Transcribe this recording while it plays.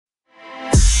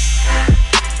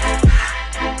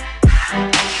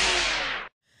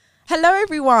Hello,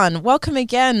 everyone. Welcome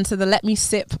again to the Let Me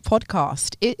Sip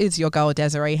podcast. It is your girl,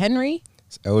 Desiree Henry.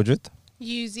 It's Eldred.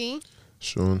 Yuzi.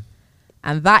 Sean.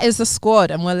 And that is the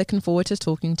squad. And we're looking forward to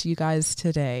talking to you guys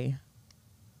today.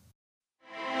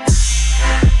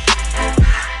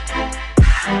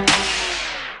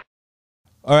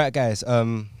 All right, guys.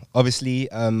 Obviously,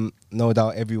 no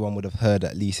doubt everyone would have heard,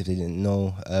 at least if they didn't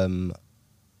know,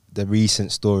 the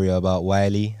recent story about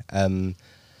Wiley.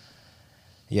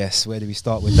 Yes, where do we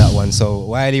start with that one? So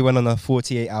Wiley went on a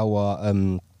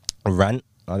 48-hour rant.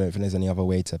 I don't think there's any other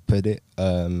way to put it,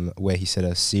 where he said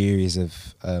a series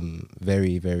of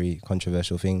very, very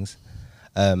controversial things.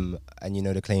 And, you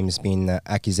know, the claims being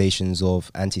accusations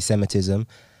of anti-Semitism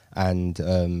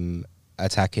and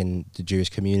attacking the Jewish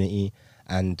community.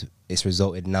 And it's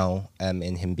resulted now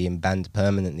in him being banned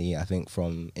permanently, I think,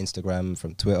 from Instagram,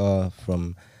 from Twitter,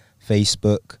 from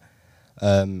Facebook.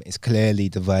 It's clearly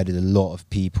divided a lot of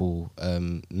people,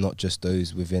 not just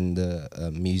those within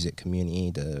the music community,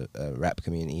 the rap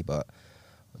community, but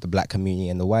the black community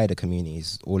and the wider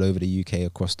communities all over the UK,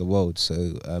 across the world.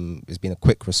 So there's been a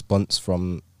quick response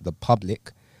from the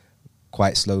public,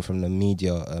 quite slow from the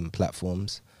media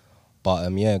platforms.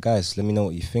 But yeah, guys, let me know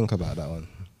what you think about that one.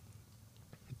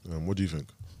 What do you think?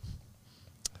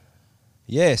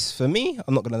 Yes, for me,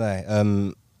 I'm not gonna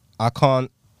lie. I can't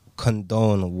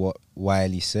condone what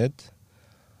Wiley said.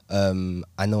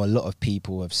 I know a lot of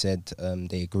people have said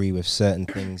they agree with certain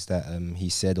things that he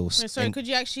said. Or Sorry, could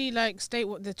you actually state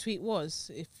what the tweet was,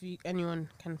 if anyone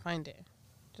can find it,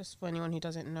 just for anyone who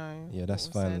doesn't know? Yeah, that's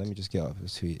fine. Let me just get up the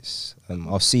tweets.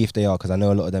 I'll see if they are, because I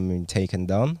know a lot of them have been taken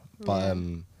down. But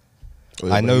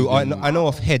I know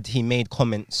off head he made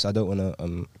comments. I don't want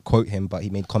to quote him, but he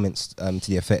made comments to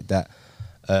the effect that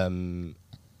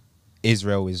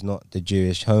Israel is not the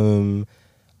Jewish home.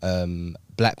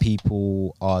 Black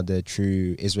people are the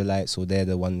true Israelites, or they're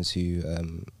the ones who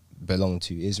belong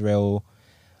to Israel.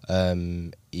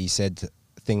 He said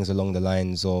things along the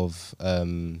lines of,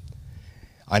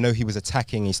 I know he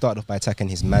started off by attacking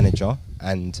his manager,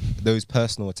 and those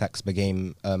personal attacks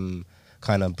became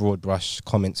kind of broad brush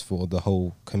comments for the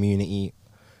whole community.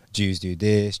 Jews do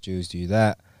this, Jews do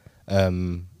that.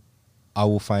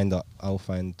 I'll find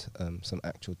some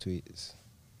actual tweets.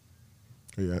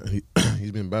 Yeah,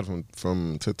 he's been banned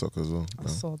from TikTok as well. I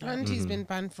saw that. And he's been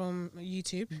banned from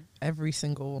YouTube. Every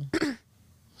single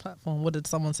platform. What did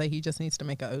someone say? He just needs to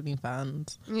make an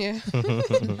OnlyFans. Yeah.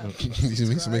 He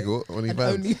needs to make it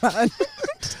OnlyFans.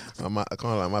 I can't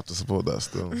lie, I might have to support that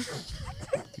still.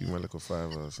 Give my little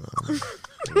 $5.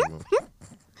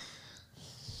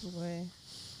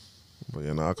 But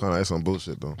yeah, no, I can't lie, it's some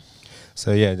bullshit though.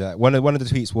 So yeah, one of the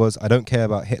tweets was, "I don't care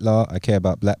about Hitler, I care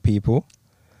about black people."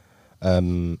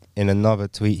 In another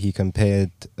tweet, he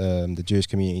compared the Jewish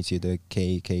community to the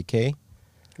KKK.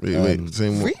 Wait,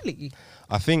 same what? Really?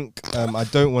 I think I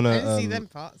don't want I didn't see to them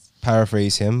parts.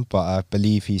 paraphrase him, but I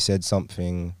believe he said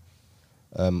something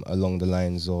along the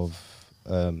lines of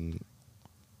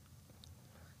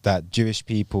that Jewish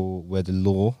people were the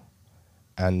law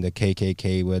and the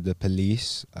KKK were the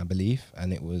police, I believe,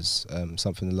 and it was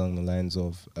something along the lines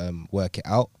of work it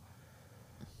out.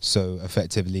 So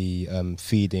effectively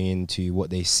feeding into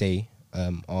what they say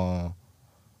are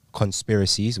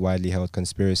conspiracies, widely held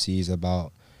conspiracies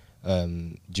about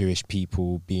Jewish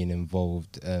people being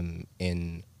involved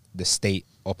in the state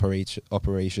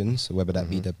operations, whether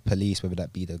that be the police, whether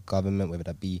that be the government, whether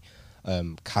that be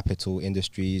capital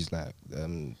industries like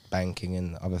banking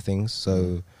and other things.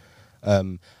 So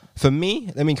for me,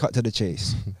 let me cut to the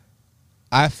chase.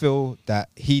 I feel that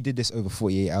he did this over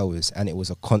 48 hours and it was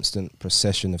a constant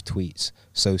procession of tweets.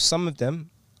 So some of them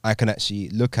I can actually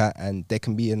look at and there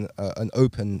can be an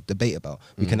open debate about.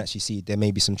 We can actually see there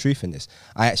may be some truth in this.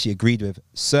 I actually agreed with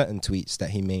certain tweets that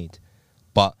he made.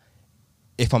 But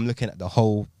if I'm looking at the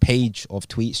whole page of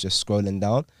tweets, just scrolling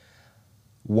down,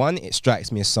 one, it strikes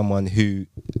me as someone who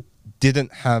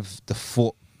didn't have the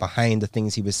thought behind the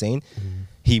things he was saying.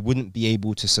 He wouldn't be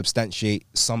able to substantiate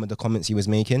some of the comments he was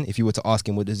making. If you were to ask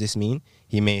him, what does this mean?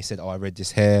 He may have said, oh, I read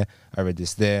this here, I read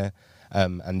this there,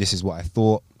 and this is what I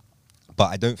thought. But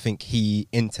I don't think he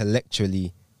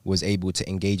intellectually was able to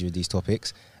engage with these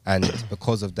topics. And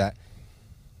because of that,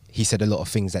 he said a lot of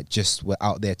things that just were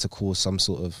out there to cause some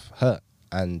sort of hurt.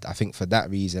 And I think for that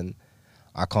reason,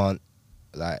 I can't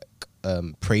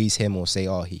praise him or say,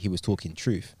 oh, he was talking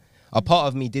truth. A part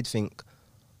of me did think,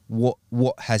 what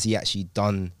has he actually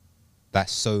done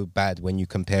that's so bad when you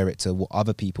compare it to what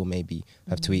other people maybe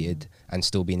have tweeted and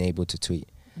still been able to tweet?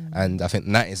 And I think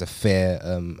that is a fair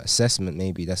assessment.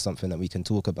 Maybe that's something that we can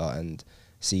talk about and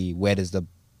see, where does the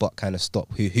buck kind of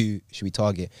stop. Who should we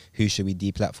target? Who should we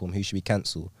deplatform? Who should we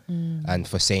cancel? And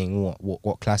for saying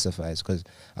what classifies? Because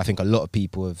I think a lot of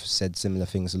people have said similar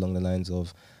things along the lines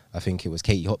of, I think it was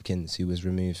Katie Hopkins who was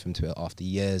removed from Twitter after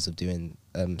years of doing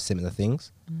similar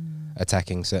things,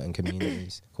 attacking certain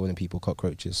communities, calling people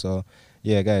cockroaches. So,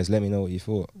 yeah, guys, let me know what you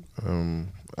thought.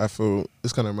 I feel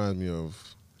this kind of reminds me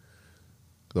of,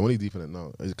 I'm only deep in it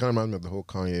now, it kind of reminds me of the whole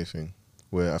Kanye thing,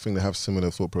 where I think they have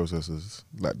similar thought processes.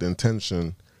 Like, the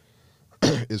intention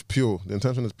is pure. The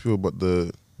intention is pure, but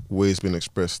the way it's been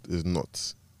expressed is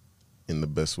not in the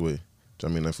best way. Do you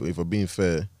know what I mean? If we're being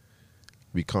fair,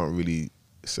 we can't really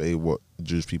say what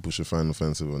Jewish people should find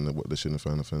offensive and what they shouldn't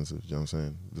find offensive. Do you know what I'm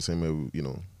saying? The same way,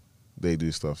 they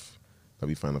do stuff that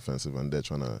we find offensive and they're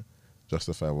trying to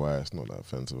justify why it's not that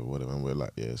offensive or whatever, and we're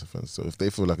like, yeah, it's offensive. So if they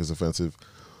feel like it's offensive,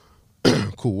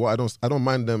 cool. Well, I don't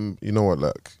mind them,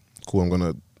 like, cool,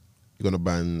 you're gonna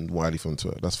ban Wiley from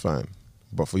Twitter. That's fine.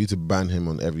 But for you to ban him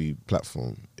on every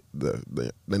platform, then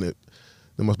there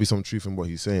must be some truth in what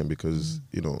he's saying, because,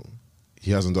 he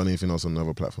hasn't done anything else on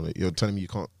another platform. You're telling me you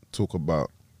can't talk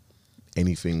about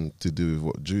anything to do with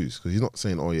what Jews, because he's not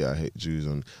saying, oh yeah, I hate Jews,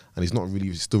 and he's not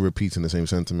really still repeating the same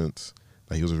sentiments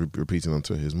that he was repeating on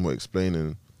Twitter. He's more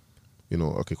explaining,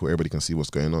 okay, cool, everybody can see what's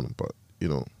going on, but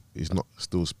he's not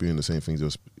still spewing the same things he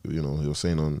was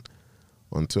saying on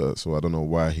Twitter. So I don't know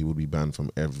why he would be banned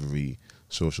from every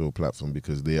social platform,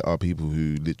 because there are people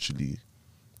who literally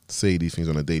say these things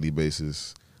on a daily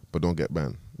basis but don't get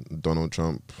banned. Donald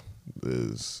Trump,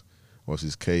 there's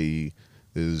Katie,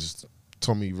 there's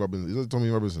Tommy Robinson. Is that Tommy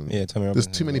Robinson? Yeah, Tommy Robinson.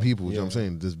 There's too many people, you know what I'm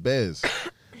saying? There's bears,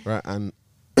 right? And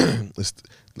it's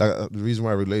like the reason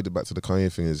why I related back to the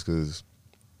Kanye thing is because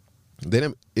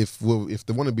if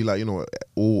they want to be like,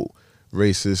 all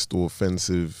racist or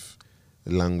offensive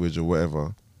language or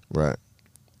whatever, right,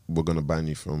 we're going to ban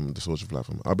you from the social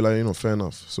platform. I'll be like, fair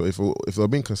enough. So if they're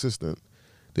being consistent,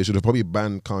 they should have probably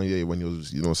banned Kanye when he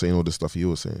was, saying all the stuff he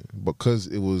was saying. Because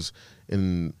it was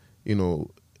in,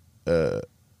 at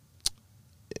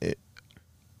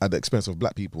the expense of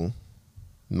black people,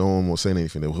 no one was saying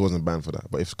anything. He wasn't banned for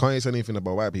that. But if Kanye said anything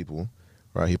about white people,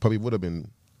 right, he probably would have been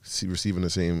receiving the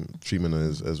same treatment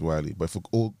as Wiley. But if we're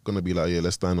all going to be like, yeah,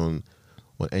 let's stand on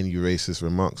any racist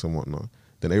remarks and whatnot,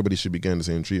 then everybody should be getting the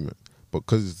same treatment. But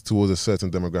because it's towards a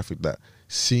certain demographic that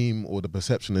seem, or the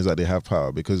perception is that they have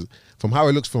power. Because from how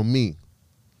it looks from me,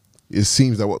 it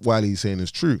seems that what Wiley's saying is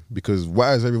true. Because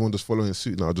why is everyone just following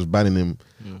suit now, just banning him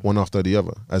one after the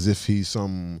other, as if he's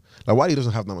some, like, Wiley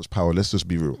doesn't have that much power. Let's just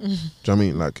be real. Do you know what I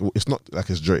mean? Like, it's not like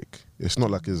it's Drake. It's not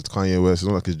like it's Kanye West. It's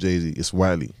not like it's Jay-Z. It's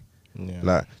Wiley. Yeah. Like, you know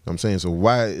what I'm saying? So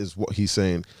why is what he's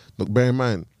saying? Look, bear in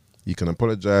mind, you can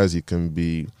apologize. You can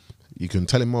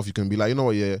tell him off. You can be like, you know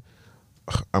what? Yeah,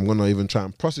 I'm gonna even try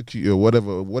and prosecute you or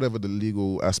whatever the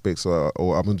legal aspects are,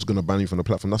 or I'm just gonna ban you from the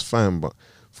platform. That's fine. But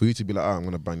for you to be like, I'm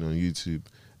gonna ban you on YouTube,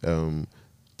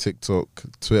 TikTok,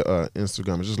 Twitter,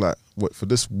 Instagram, it's just like, what, for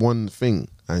this one thing?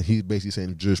 And he's basically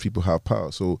saying Jewish people have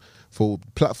power. So for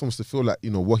platforms to feel like,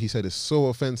 what he said is so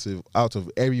offensive, out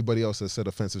of everybody else that said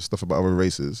offensive stuff about other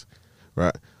races,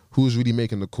 right? Who's really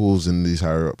making the calls in these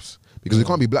higher ups? Because it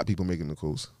can't be black people making the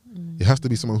calls. It has to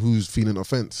be someone who's feeling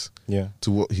offense to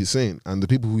what he's saying. And the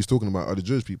people who he's talking about are the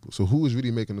Jewish people. So who is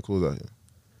really making the calls out here?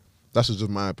 That's just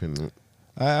my opinion.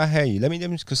 I hear you. Let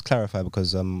me just clarify,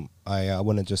 because I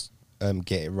want to just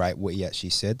get it right what he actually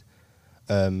said.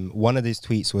 One of his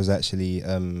tweets was actually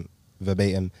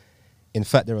verbatim. In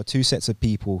fact, there are two sets of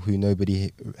people who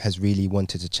nobody has really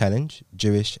wanted to challenge,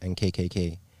 Jewish and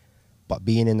KKK. But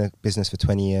being in the business for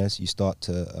 20 years, you start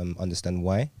to understand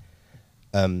why.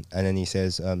 And then he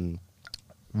says,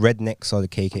 rednecks are the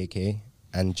KKK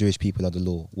and Jewish people are the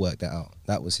law. Work that out.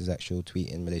 That was his actual tweet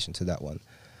in relation to that one.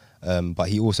 But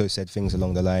he also said things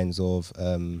along the lines of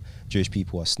Jewish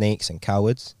people are snakes and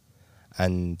cowards,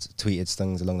 and tweeted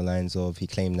things along the lines of, he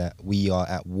claimed that we are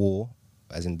at war,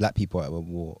 as in black people are at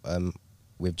war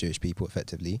with Jewish people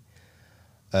effectively.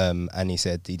 And he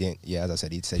said he didn't, as I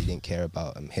said, he said he didn't care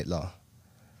about Hitler.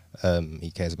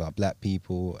 He cares about black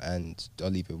people, and I'll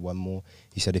leave it with one more.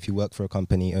 He said if you work for a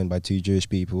company owned by two Jewish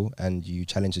people and you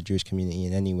challenge the Jewish community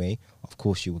in any way, of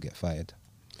course you will get fired.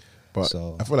 But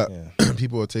so, I feel like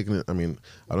people are taking it, I mean,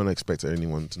 I don't expect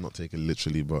anyone to not take it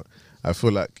literally, but I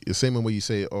feel like the same way you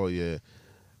say, oh yeah,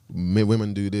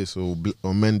 women do this or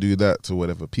men do that or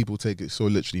whatever, people take it so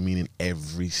literally, meaning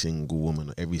every single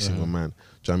woman or every single man.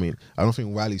 Do you know what I mean? I don't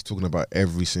think Wiley's talking about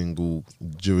every single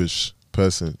Jewish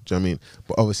person. Do you know what I mean?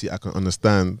 But obviously I can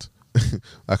understand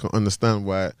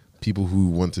why people who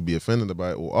want to be offended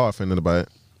by it or are offended by it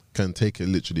can take it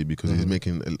literally, because he's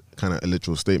making kind of a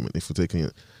literal statement if we're taking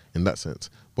it in that sense.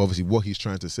 But obviously what he's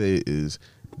trying to say is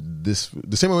this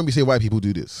the same way when we say white people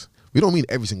do this, we don't mean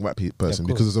every single white person,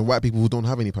 course. because there's some white people who don't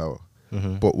have any power.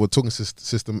 Mhm. But we're talking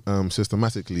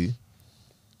systematically.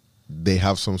 They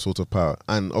have some sort of power,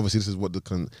 and obviously this is what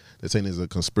they're saying is a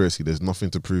conspiracy. There's nothing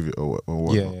to prove it or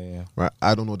whatnot. Yeah. Right?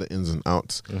 I don't know the ins and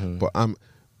outs, Mhm. but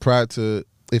prior to,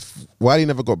 if Wiley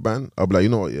never got banned, I'll be like, you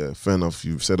know what? Yeah, fair enough.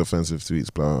 You've said offensive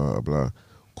tweets, blah blah blah.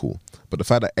 Cool. But the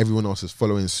fact that everyone else is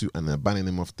following suit and they're banning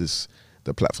him off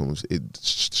the platforms, it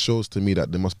shows to me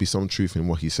that there must be some truth in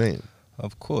what he's saying.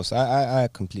 Of course, I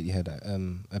completely heard that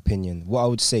opinion. What I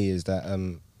would say is that,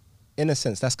 in a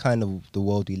sense, that's kind of the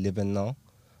world we live in now.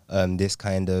 This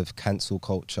kind of cancel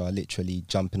culture, literally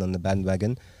jumping on the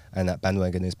bandwagon, and that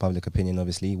bandwagon is public opinion.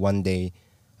 Obviously, one day,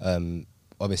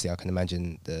 obviously, I can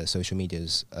imagine the social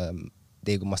medias.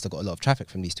 They must have got a lot of traffic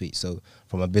from these tweets. So,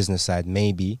 from a business side,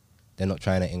 maybe they're not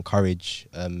trying to encourage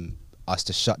us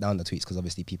to shut down the tweets, because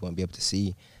obviously people won't be able to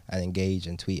see and engage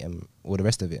and tweet and all the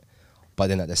rest of it. But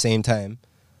then at the same time,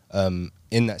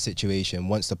 in that situation,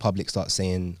 once the public starts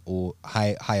saying, or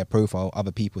higher profile,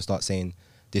 other people start saying,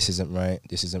 this isn't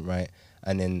right,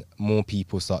 and then more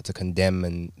people start to condemn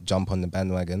and jump on the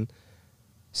bandwagon,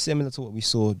 similar to what we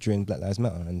saw during Black Lives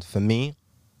Matter. And for me,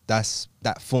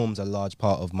 that forms a large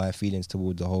part of my feelings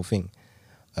towards the whole thing.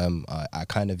 I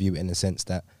kind of view it in the sense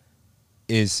that,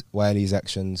 is Wiley's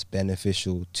actions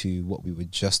beneficial to what we were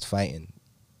just fighting,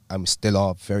 and we still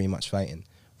are very much fighting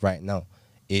right now?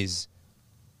 Is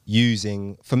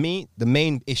using, for me, the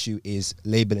main issue is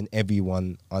labeling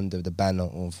everyone under the banner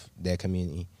of their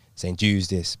community, saying Jews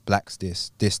this, blacks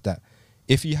this, that.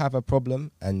 If you have a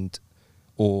problem,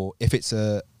 or if it's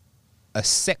a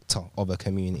sector of a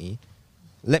community,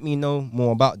 let me know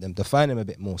more about them, define them a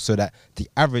bit more, so that the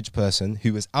average person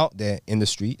who is out there in the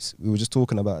streets, we were just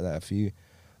talking about that a few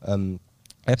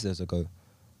episodes ago,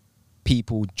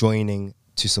 people joining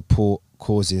to support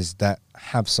causes that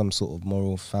have some sort of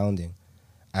moral founding,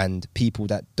 and people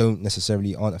that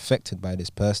aren't affected by this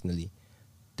personally,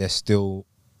 they're still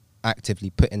actively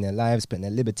putting their lives, putting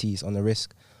their liberties on the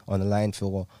risk, on the line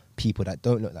for people that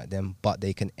don't look like them, but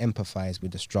they can empathize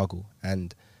with the struggle.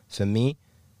 And for me,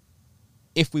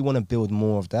 if we want to build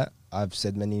more of that, I've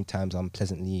said many times I'm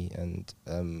pleasantly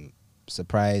and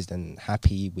surprised and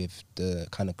happy with the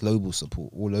kind of global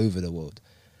support all over the world.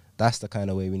 That's the kind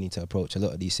of way we need to approach a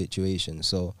lot of these situations.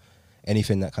 So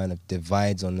anything that kind of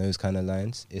divides on those kind of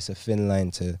lines, it's a thin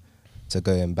line to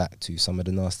going back to some of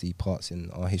the nasty parts in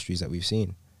our histories that we've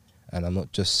seen. And I'm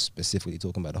not just specifically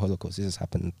talking about the Holocaust. This has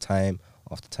happened time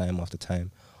after time after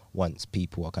time, once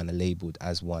people are kind of labelled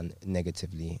as one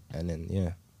negatively. And then,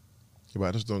 yeah, but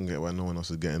I just don't get why no one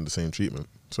else is getting the same treatment.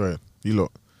 Sorry, you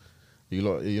lot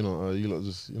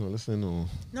just listening or?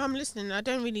 No, I'm listening. I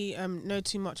don't really know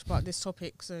too much about this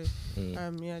topic, so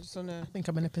yeah, just wanna. I think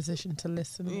I'm in a position to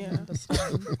listen. Yeah. And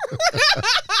understand.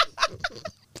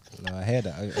 No, I hear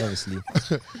that, obviously.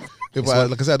 Yeah, but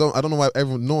like I said, I don't know why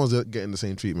no one's getting the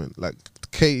same treatment. Like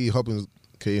Katie Hopkins,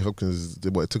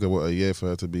 it took her a year for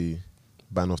her to be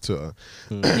banned off Twitter.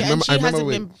 Yeah, and she hasn't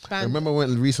been banned. I remember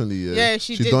when recently, Yeah,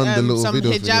 she did done the little some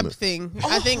video hijab thing.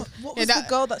 I think What was the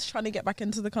girl that's trying to get back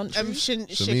into the country?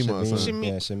 Shamima or something.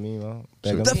 Yeah, Shamima. The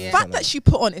Begum. The Yeah. fact that she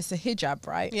put on it's a hijab,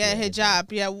 right? Yeah,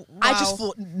 hijab. Yeah, wow. I just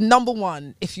thought, number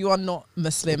one, if you are not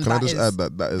Muslim, Can I that just is add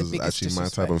that the is biggest actually my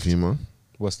type of disrespect. humor.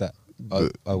 What's that?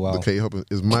 The Wow. Katie Hopkins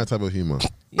is my type of humor.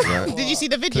 Right? Did you see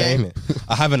the video? Claim it.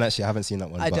 I haven't seen that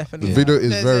one. I but definitely The video is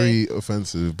There's very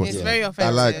offensive, but It's Yeah. very I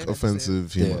offensive. like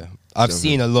offensive humor. Yeah. I've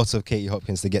seen a lot of Katie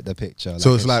Hopkins to get the picture.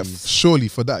 So it's like, she's- surely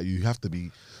for that you have to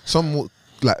be somewhat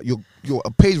like your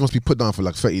page must be put down for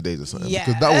like 30 days or something. Yeah.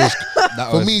 Because that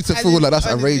was for me to I feel didn't- like that's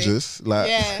honestly. outrageous. Like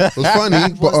Yeah. it was funny,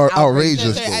 That but was outrageous.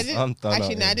 No, sorry, I though. didn't, I'm done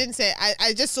actually, out no, I here. didn't say it.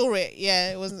 I just saw it.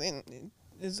 Yeah, it wasn't.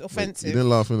 It's offensive. You didn't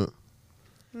laugh, innit?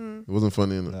 It wasn't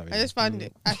funny, innit? Not really. I just found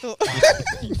it. I thought.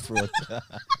 You fraud.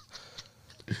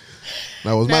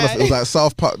 No, it was mad. Nah. It was like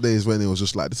South Park days when it was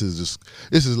just like this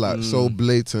is like so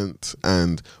blatant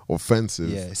and offensive.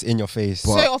 Yeah, it's in your face.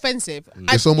 But- So offensive.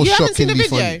 It's almost you haven't seen the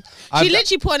shockingly video. funny. She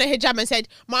literally put on a hijab and said,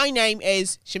 "My name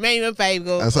is Shemima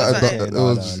Bagel." And so or something. it No,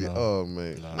 was no, just, no. oh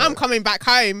mate. I'm coming back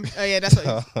home. Oh yeah, that's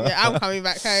what. Yeah, I'm coming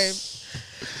back home.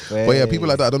 But yeah, people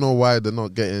like that, I don't know why they're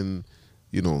not getting,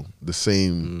 the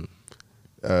same.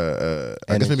 I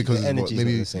guess maybe because the it's what, energy's not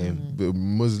maybe the same. the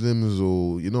Muslims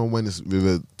or when it's with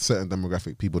a certain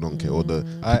demographic, people don't care, or the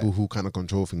people who kind of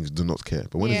control things do not care.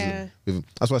 But when Yeah. it's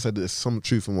that's why I said there's some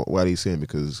truth in what Wiley's saying,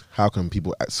 because how can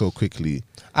people act so quickly?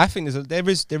 I think there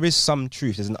is some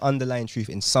truth. There's an underlying truth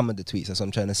in some of the tweets. That's what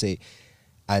I'm trying to say.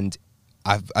 And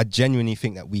I genuinely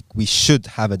think that we should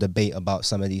have a debate about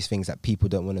some of these things that people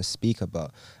don't want to speak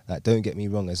about. Like, don't get me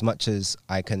wrong. As much as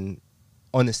I can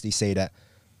honestly say that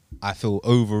I feel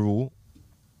overall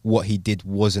what he did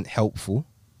wasn't helpful.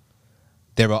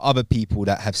 There are other people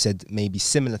that have said maybe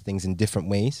similar things in different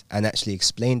ways and actually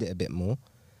explained it a bit more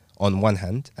on one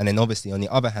hand. And then obviously on the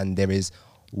other hand, there is,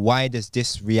 why does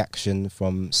this reaction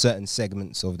from certain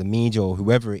segments of the media or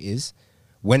whoever it is,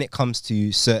 when it comes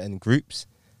to certain groups,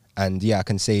 and yeah, I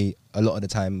can say a lot of the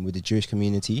time with the Jewish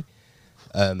community,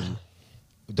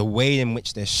 the way in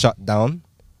which they're shut down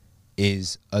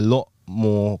is a lot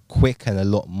more quick and a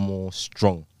lot more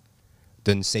strong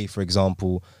than, say, for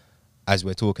example, as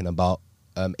we're talking about,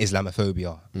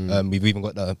 Islamophobia. We've even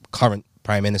got the current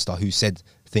Prime Minister who said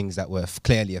things that were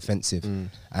clearly offensive.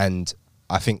 And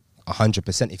I think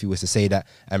 100% if he was to say that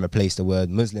and replace the word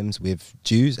Muslims with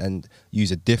Jews and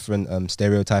use a different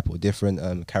stereotype or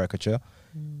different caricature,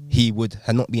 he would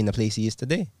have not been in the place he is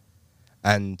today.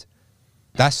 And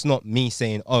that's not me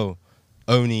saying, oh,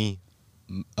 only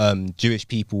Jewish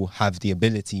people have the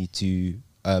ability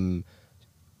to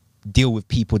deal with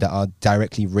people that are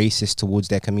directly racist towards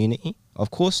their community. Of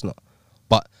course not.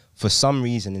 But for some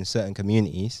reason in certain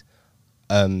communities,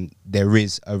 there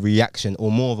is a reaction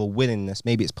or more of a willingness.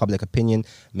 Maybe it's public opinion,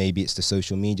 maybe it's the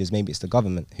social medias, maybe it's the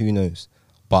government, who knows.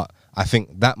 But I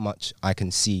think that much I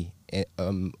can see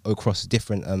across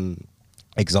different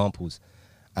examples.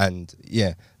 And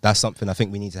yeah, that's something I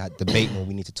think we need to debate more,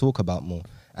 we need to talk about more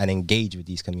and engage with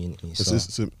these communities.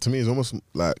 To me, it's almost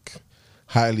like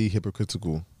highly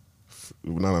hypocritical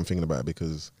now that I'm thinking about it,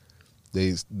 because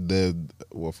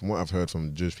well, from what I've heard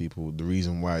from Jewish people, the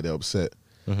reason why they're upset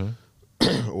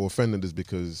or offended is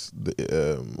because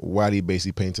Wiley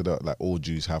basically painted out like all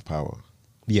Jews have power.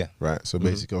 Yeah. Right? So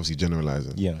basically, obviously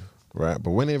generalizing. Yeah. Right?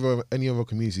 But whenever any other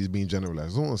community is being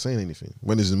generalized, no one's saying anything.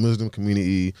 When it's a Muslim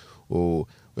community or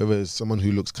whether it's someone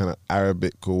who looks kind of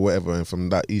Arabic or whatever, and from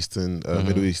that Eastern,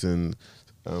 Middle Eastern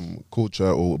culture,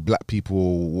 or black people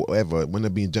or whatever, when they're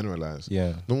being generalized,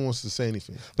 no one wants to say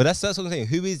anything. But that's what I'm saying.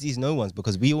 Who is these no ones?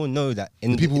 Because we all know that the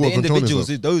individuals,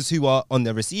 those who are on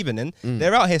the receiving end,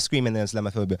 they're out here screaming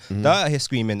Islamophobia. They're out here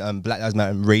screaming Black Lives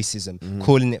Matter and racism,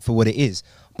 calling it for what it is.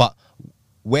 But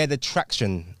where the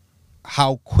traction,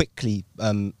 how quickly,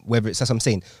 whether it's, as I'm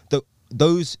saying,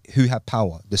 those who have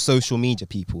power, the social media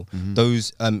people,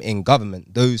 those in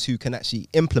government, those who can actually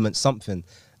implement something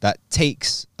that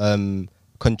takes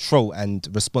control and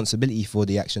responsibility for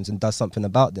the actions and does something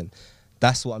about them.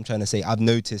 That's what I'm trying to say. I've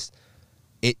noticed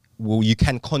it. Well, you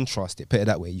can contrast it, put it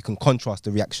that way. You can contrast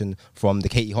the reaction from the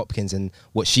Katie Hopkins and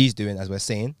what she's doing, as we're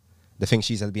saying, the things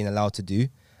she's been allowed to do,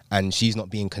 and she's not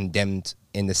being condemned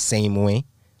in the same way,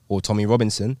 or Tommy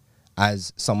Robinson,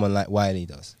 as someone like Wiley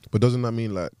does. But doesn't that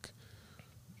mean like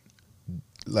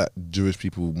Jewish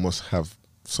people must have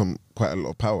quite a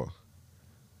lot of power?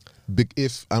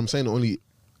 If I'm saying only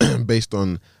based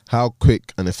on how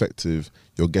quick and effective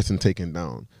you're getting taken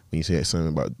down when you say something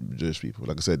about Jewish people.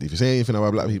 Like I said, if you say anything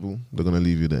about black people, they're going to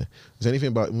leave you there. If you say anything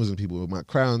about Muslim people, they might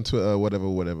cry on Twitter,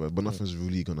 whatever, but nothing's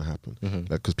really going to happen.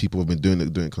 Like, because people have been doing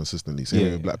it consistently.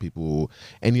 Same with black people or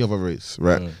any other race,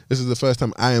 right? This is the first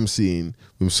time I am seeing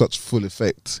with such full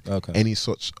effect any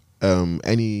such,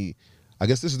 I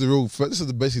guess this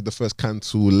is basically the first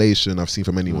cancellation I've seen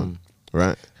from anyone.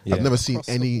 Right, I've never seen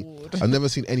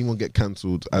anyone get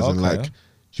cancelled as in like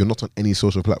you're not on any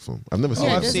social platform. I've never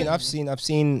seen. I've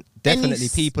seen definitely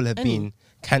people have been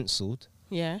cancelled.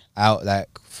 Yeah. Out, like,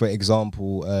 for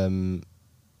example,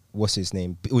 what's his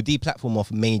name? It would deplatform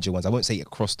off major ones. I won't say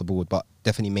across the board, but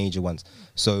definitely major ones.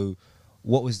 So,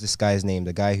 what was this guy's name?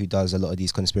 The guy who does a lot of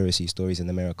these conspiracy stories in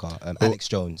America, Alex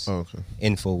Jones,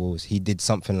 Infowars. He did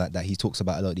something like that. He talks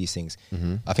about a lot of these things.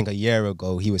 I think a year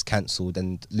ago he was cancelled,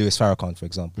 and Louis Farrakhan, for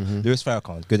example. Louis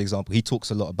Farrakhan, good example. He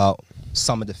talks a lot about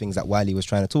some of the things that Wiley was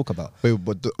trying to talk about. Wait,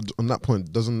 but on that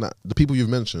point, doesn't that the people you've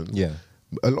mentioned? Yeah,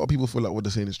 a lot of people feel like what they're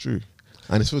saying is true.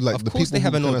 And it feels like of course they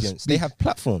have an audience. They have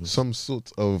platforms. Some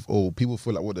sort of, people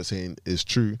feel like what they're saying is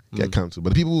true, get cancelled.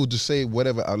 But the people who just say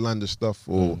whatever outlandish stuff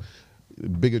or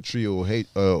bigotry or hate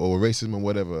or racism or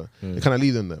whatever, they kind of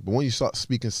leave them there. But when you start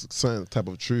speaking certain type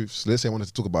of truths, let's say I wanted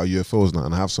to talk about UFOs now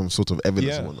and have some sort of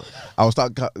evidence and whatnot, I'll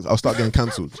start getting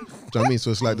cancelled. Do you know what I mean?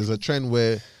 So it's like there's a trend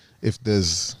where if they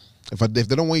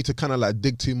don't want you to kind of like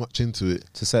dig too much into it,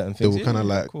 to certain things, they will kind of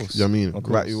like, you know what I mean,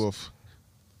 write you off.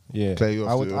 Yeah, play you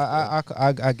off.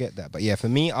 I get that, but yeah, for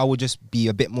me, I would just be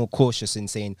a bit more cautious in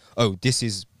saying, oh, this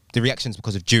is the reactions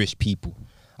because of Jewish people.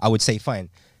 I would say fine.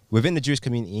 Within the Jewish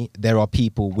community, there are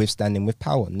people withstanding with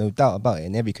power, no doubt about it.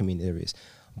 In every community there is.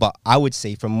 But I would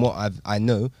say from what I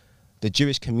know, the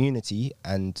Jewish community,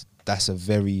 and that's a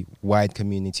very wide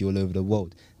community all over the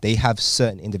world, they have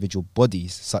certain individual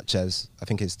bodies, such as, I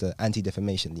think it's the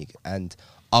Anti-Defamation League, and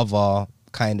other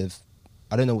kind of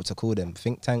I don't know what to call them,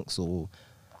 think tanks or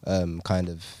kind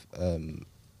of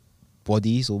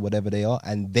bodies or whatever they are,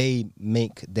 and they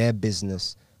make their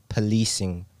business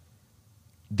policing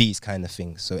these kind of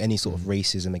things. So any sort of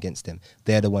racism against them,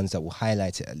 they're the ones that will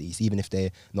highlight it, at least, even if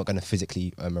they're not going to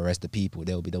physically arrest the people,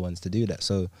 they'll be the ones to do that.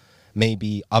 So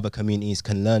maybe other communities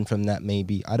can learn from that.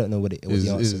 Maybe, I don't know what the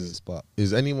answer is, but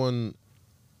is anyone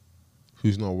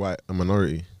who's not white a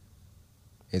minority?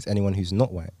 is anyone who's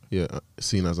not white? Yeah,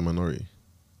 seen as a minority.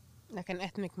 Like an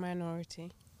ethnic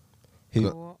minority. Who?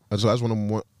 Or I just want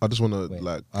to Wait,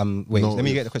 like. wait. know Let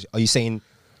me if- get the question.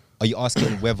 Are you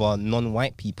asking whether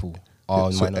non-white people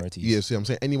are So, minorities? Yeah, see, I'm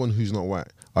saying anyone who's not white,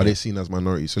 are they seen as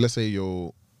minorities? So let's say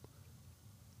you're,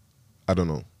 I don't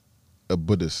know, a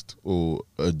Buddhist or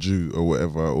a Jew or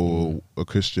whatever, or a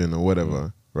Christian or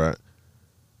whatever, right?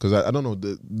 Because I don't know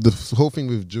the whole thing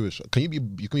with Jewish. You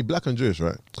can be black and Jewish,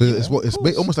 right? Because it's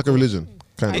almost like a religion,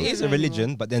 kind It of. is a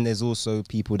religion, but then there's also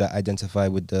people that identify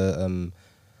with the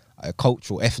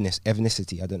cultural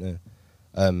ethnicity. I don't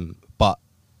know, but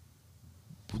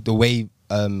the way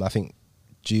I think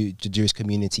the Jewish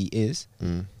community is,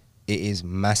 it is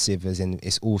massive. As in,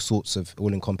 it's all sorts of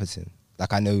all encompassing.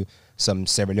 Like I know some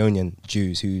Sierra Leonean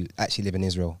Jews who actually live in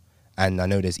Israel, and I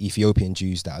know there's Ethiopian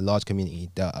Jews that are a large community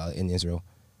that are in Israel.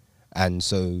 And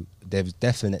so there's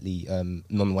definitely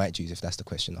non-white Jews, if that's the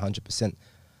question, 100%.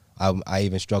 I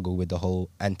even struggle with the whole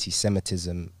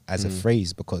anti-Semitism as a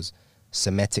phrase, because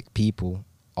Semitic people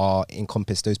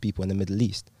encompass those people in the Middle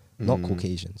East, not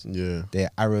Caucasians. Yeah, They're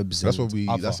Arabs. that's and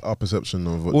what other. that's our perception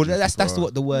of what. Well, Jewish that's people are.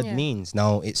 what the word Yeah. means.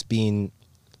 Now it's been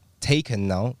taken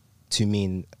now to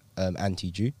mean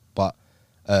anti-Jew, but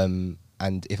and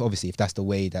if that's the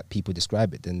way that people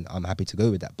describe it, then I'm happy to go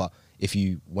with that. But if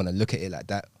you want to look at it like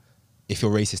that, if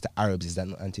you're racist to Arabs, is that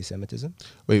not anti-Semitism?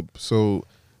 Wait, so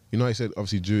I said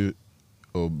obviously Jew,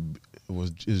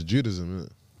 is Judaism, isn't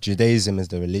it? Judaism is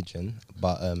the religion,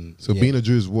 but So yeah. being a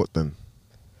Jew is what then?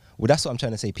 Well, that's what I'm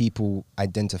trying to say. People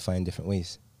identify in different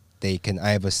ways. They can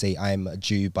either say I'm a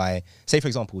Jew by, say for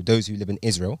example, those who live in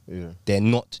Israel, Yeah. they're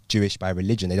not Jewish by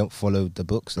religion. They don't follow the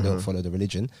books. They don't follow the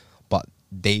religion, but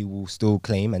they will still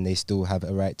claim and they still have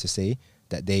a right to say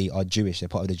that they are Jewish. They're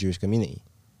part of the Jewish community.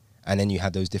 And then you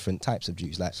have those different types of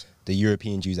Jews, like the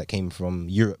European Jews that came from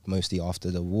Europe mostly after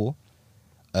the war.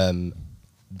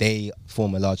 They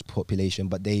form a large population,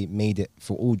 but they made it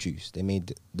for all Jews. They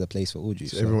made the place for all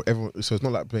Jews. So everyone. So it's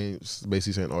not like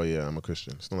basically saying, "Oh yeah, I'm a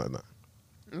Christian." It's not like that.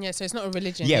 Yeah, so it's not a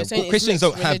religion. Yeah, You're saying well, it's Christians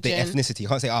mixed don't have the religion. ethnicity. You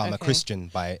can't say, I'm a Okay. Christian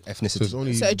by ethnicity. So it's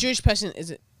only. So a Jewish person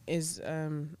is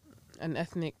an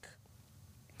ethnic.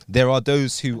 There are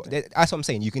those who, that's what I'm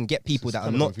saying, you can get people it's that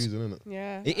are kinda not. confusing, isn't it?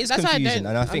 Yeah, It is That's why confusing, don't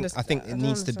and I think understand- it don't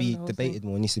needs to be understand the whole debated thing.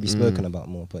 more, it needs to be spoken about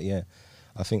more. But yeah,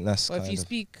 I think that's But if kind you of,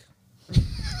 speak,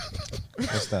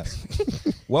 what's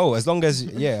that? Well, as long as,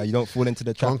 you don't fall into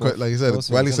the trap. Can't like you said, of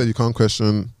Wiley said you can't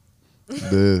question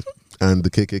the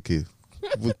KKK.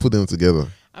 We'll put them together.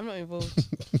 I'm not involved.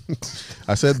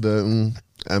 I said the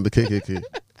and the KKK.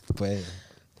 But yeah,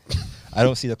 I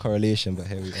don't see the correlation, but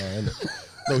here we are, innit?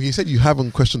 No, he said you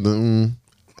haven't questioned the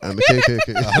and the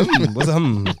KKK. What's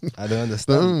I don't the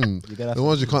understand. You're gonna have the to-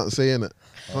 ones you can't say in it.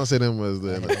 Can't say them words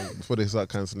there before they start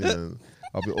cancelling. And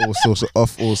I'll be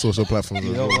off all social platforms.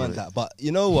 You as don't well, want mate. that. But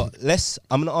you know what?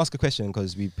 I'm going to ask a question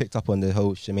because we picked up on the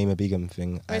whole Shamima Begum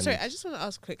thing. Wait, and- sorry, I just want to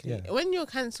ask quickly. Yeah. When you're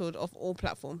cancelled off all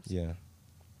platforms, Yeah.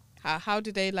 how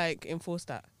do they like enforce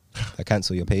that? I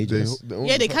cancel your pages.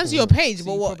 Yeah, they cancel your page, So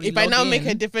but you what probably if I now log make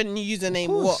a in. different username?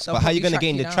 course. What? So- But how are you probably going to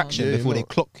gain track the you traction down. Yeah, before no. they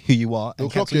clock who you are? They'll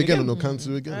and clock cancel you again again? and they'll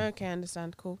cancel you again. Okay, I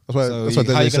understand. Cool. That's why. So That's why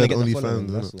how are they you said going to get the following?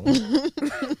 OnlyFans. That's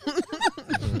Isn't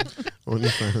all.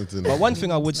 OnlyFans. innit? But one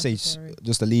thing I would say,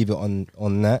 just to leave it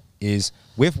on that, is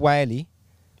with Wiley,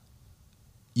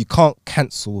 you can't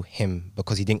cancel him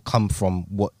because he didn't come from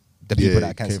what the people that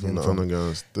are it came cancelling him the from.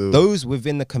 underground still. Those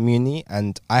within the community,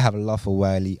 and I have a love for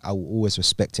Wiley, I will always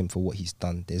respect him for what he's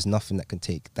done. There's nothing that can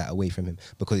take that away from him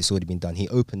because it's already been done. He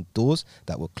opened doors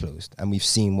that were closed, and we've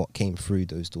seen what came through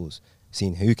those doors,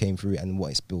 seen who came through and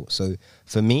what it's built. So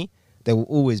for me, there will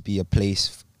always be a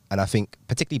place, and I think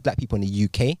particularly black people in the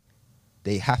UK,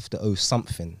 they have to owe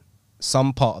something,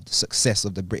 some part of the success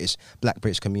of the black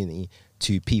British community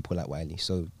to people like Wiley.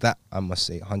 So that I must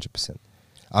say 100%.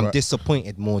 I'm Right.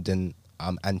 disappointed more than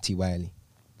I'm anti-Wiley.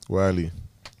 Wiley,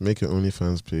 make your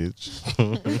OnlyFans page.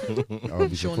 I'll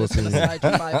be Sean is supporting going to you. slide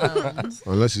you £5.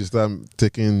 Unless you start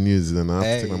taking news, then I have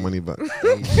to take Hey. my money back.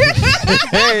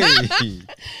 Hey,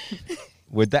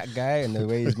 with that guy and the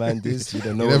way his mind is, you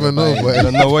don't know. You what never you're know, buying. boy. You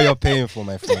don't know what you're paying for,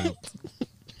 my friend.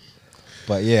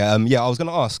 But yeah, I was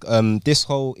gonna ask this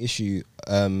whole issue.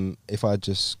 If I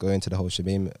just go into the whole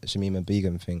Shamima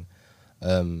Begum thing,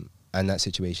 and that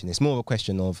situation. It's more of a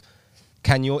question of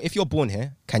if you're born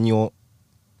here, can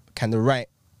the right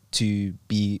to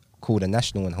be called a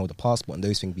national and hold a passport and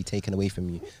those things be taken away from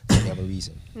you for any other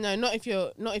reason? No, not if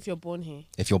you're born here.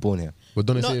 If you're born here, But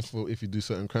don't they Not- say if you do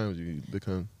certain crimes, they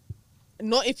can?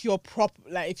 Not if you're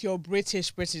if you're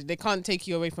British, they can't take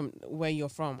you away from where you're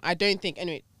from. I don't think.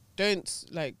 Anyway, don't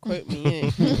like quote me,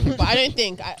 innit? But I don't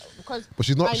think because. But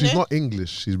she's not. I She's know- not English.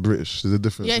 She's British. There's a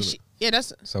difference. Yeah, innit?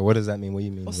 that's. so what does that mean? What do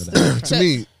you mean What's with the that? To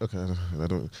me, okay, I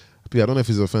don't. I don't know if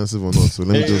it's offensive or not. So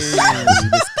let me just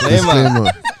Disclaimer.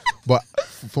 disclaimer. But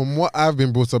from what I've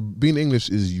been brought up, being English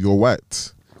is you're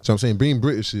white. So I'm saying being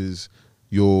British is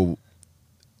you're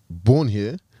born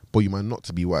here, but you might not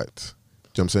to be white.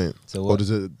 Do you know what I'm saying? So or what? does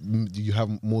it? Do you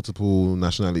have multiple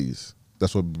nationalities?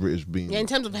 That's what British being. Yeah, in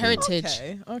terms of heritage.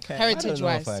 Okay. I don't Heritage know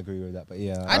wise. if I agree with that, but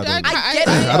yeah, I don't know. I get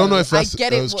it. I don't know if that's I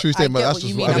get it, a true I statement. get That's what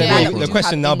just you what mean. I Okay, Yeah, think. but you the have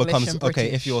question now English becomes: and okay,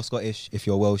 British. if you're Scottish, if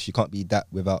you're Welsh, you can't be that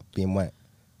without being white.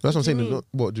 That's what I'm What do you saying. mean?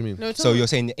 What do you mean? No, So you're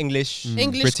saying English,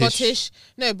 English, British, Scottish.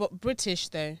 No, but British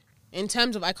though. In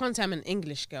terms of, I can't say I'm an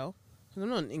English girl. 'Cause I'm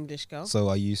not an English girl. So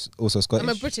are you also Scottish? I'm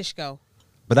a British girl.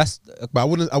 But that's But I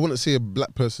wouldn't say a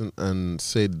black person and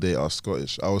say they are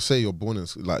Scottish. I would say you're born in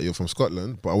you're from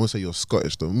Scotland, but I wouldn't say you're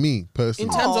Scottish though. Me In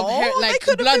personally, terms of Oh, they like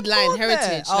could've been bloodline, born there.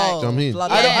 heritage. Oh, Like, Do you know what I mean?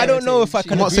 bloodline I don't know if I heritage,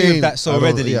 can I'm not agree saying- with that so I don't-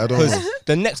 readily. yeah, I don't Because know.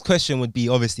 the next question would be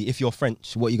obviously if you're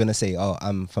French, what are you gonna say? Oh,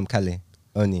 I'm from Calais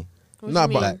only. what do Nah, you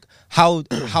but mean? Like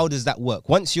how does that work?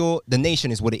 Once the nation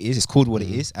is what it is, it's called what it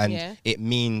is, and Yeah. it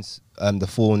means the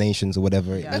 4 nations or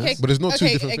whatever it Yeah. is. Okay, But there's not two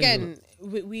okay, different things, again,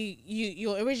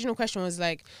 your original question was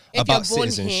like if About you're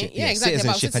born citizenship, here, yeah, exactly,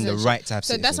 about citizenship and the citizenship. right to have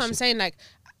So that's what I'm citizenship.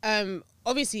 saying. Like,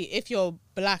 obviously, if you're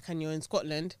black and you're in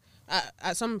Scotland,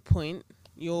 at some point,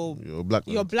 you're black.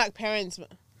 your black parents.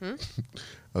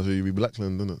 I say you be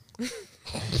Blackland, didn't it?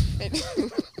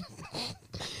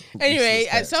 Anyway,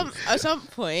 at some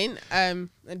point,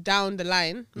 down the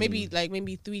line, maybe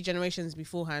 3 generations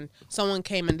beforehand, someone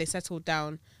came and they settled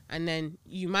down, and then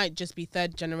you might just be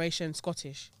 3rd generation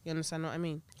Scottish. You understand what I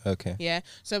mean? Okay. Yeah.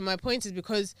 So my point is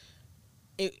because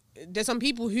there's some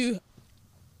people who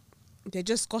they're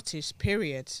just Scottish.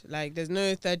 Period. Like there's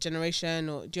no 3rd generation.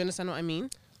 Or do you understand what I mean?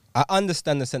 I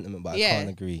understand the sentiment, but Yeah. I can't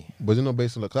agree. But you're not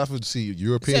based on like. 'Cause I would see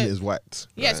European So- is white.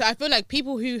 Yeah. right? So I feel like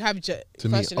people who have To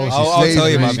me, first generation. obviously I'll tell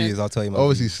you my slavery- views. I'll tell you my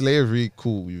Obviously, views. slavery,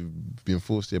 cool. You've been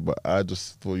forced here, but I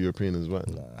just thought European is white.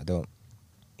 No, I don't.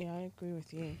 Yeah, I agree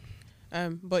with you.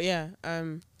 But yeah,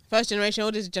 first generation,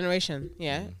 oldest generation.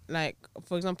 Yeah, like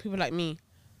for example, people like me,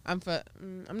 I'm not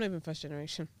even first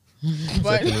generation.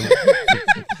 But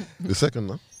The second,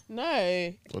 no?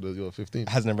 no, Or you're 15.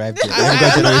 Hasn't arrived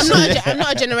yet. I'm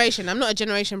not a generation. I'm not a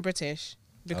generation British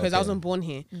because I Okay. wasn't born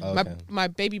here. Okay. My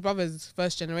baby brother's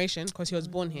first generation because he was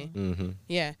born here. Mm-hmm.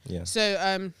 Yeah. Yeah.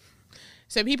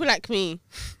 So people like me,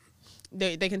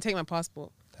 they can take my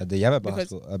passport. Do you have a Because-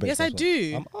 passport? A British Yes, I passport?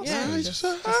 do. I'm Yeah. asking. Just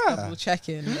double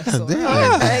checking. That's all.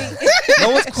 damn. Okay. No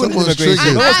one's calling Someone's immigration.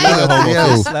 triggered. No one's calling the Home Yeah.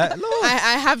 Office. Like, no.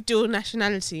 I have dual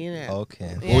nationality, innit?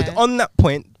 Okay. Yeah. Well, on that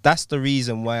point, that's the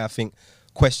reason why I think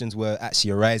questions were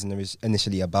actually arising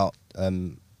initially about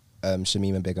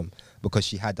Shamima Begum, because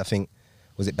she had, I think,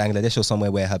 was it Bangladesh or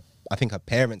somewhere where I think her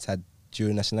parents had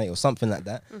dual nationality or something like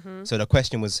that. Mm-hmm. So the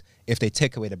question was, if they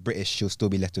take away the British, she'll still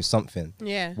be left with something.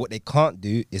 Yeah. What they can't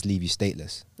do is leave you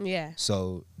stateless. Yeah.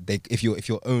 So if you're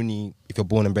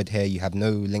born and bred here, you have no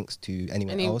links to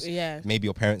anywhere else. Yeah. Maybe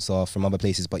your parents are from other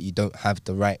places, but you don't have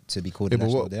the right to be called Yeah, a but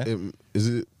national what, there. is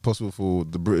it possible for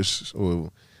the British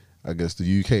or I guess the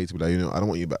UK to be like, I don't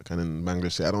want you back, and then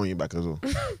Bangladesh say, I don't want you back as well?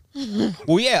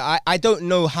 Well, yeah, I don't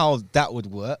know how that would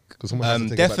work. 'Cause someone has to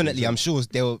take it back Definitely, I'm themselves.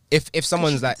 sure they'll. If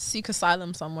someone's like, Seek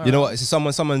asylum somewhere. you know what, else.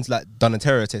 so someone's like done a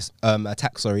terrorist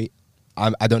attack. Sorry,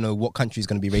 I don't know what country is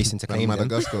going to be racing to claim them.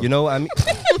 Madagascar. You know what I mean?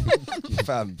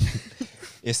 Fam,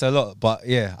 it's a lot, but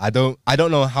yeah, I don't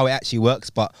know how it actually works.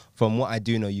 But from what I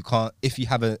do know, you can't, if you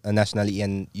have a nationality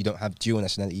and you don't have dual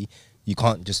nationality, you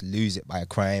can't just lose it by a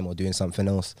crime or doing something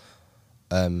else.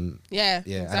 Yeah. Yeah,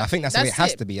 exactly. and I think that's the way it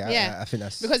has to be. Yeah. I think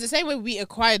that's Because the same way we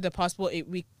acquired the passport,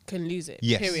 we can lose it.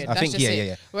 Yes, Period. I That's think- just yeah, it. yeah,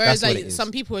 yeah. Whereas That's what like it is.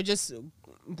 some people are just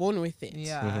born with it.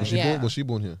 Yeah. Yeah. Was she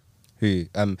born here? who.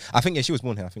 I think she was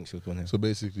born here. I think she was born here. So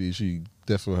basically, she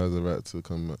definitely has a right to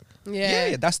come back.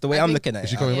 Yeah. That's the way I I'm think- looking at Is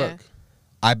it. she coming Yeah. back?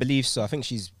 I believe so. I think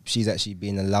she's actually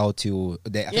being allowed to. I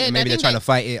think Yeah, I maybe they're think trying they- to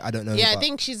fight it. I don't know. Yeah, I but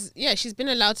think she's been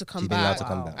allowed to come she's been back. allowed to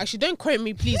come back. Actually, don't quote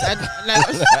me, please.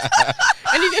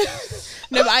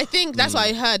 No, but I think that's what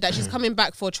I heard, that she's coming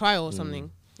back for trial or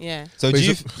something. Yeah. So Wait, do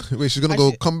you wait, she's gonna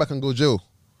Actually- come back and go jail.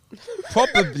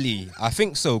 probably? I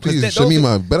think so. 'cause Please, they don't think-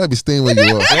 Shamima, better be staying where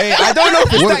you are. Wait, I don't know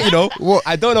if it's What- that. You know, what?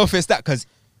 I don't know if it's that because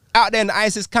out there in the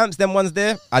ISIS camps, them ones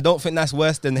there, I don't think that's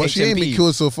worse than But she ain't been HMP.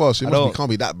 killed so far. She don't. can't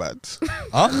be that bad.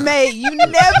 Huh? Mate, you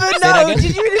never that know. again?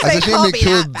 Did you really I say said she ain't can't been be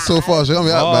killed that so bad? far. She can't be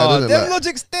that bad, Oh, isn't them it?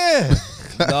 logic's there.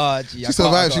 Nah, G, She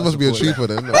survived. She must be a trooper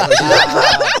then. You're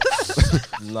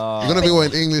Nah. gonna be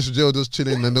in English jail just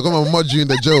chilling, and they're gonna mud you in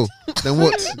the jail. Then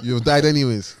what? You've died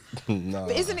anyways. Nah.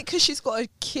 But isn't it because she's got a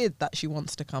kid that she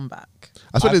wants to come back?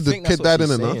 I swear the think that's kid what died in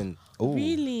she's it, no? saying. Ooh.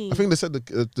 Really? I think they said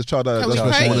the child died. Can we That's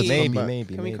why she quote wanted you? to come Maybe, back.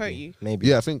 maybe. Can we maybe, quote you? Maybe.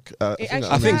 Yeah, I think. It I actually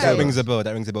think that died. rings a bell.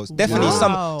 That rings a bell. Definitely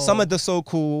Wow. some of the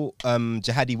so-called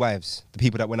jihadi wives, the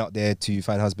people that went out there to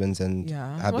find husbands and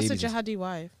Yeah. have What's a babies, jihadi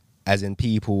wife? as in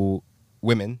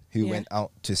women who Yeah. went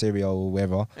out to Syria or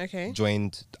wherever, Okay.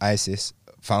 joined ISIS,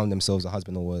 found themselves a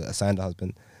husband or were assigned a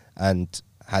husband, and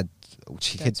had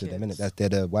kids with them. kids. Innit? They're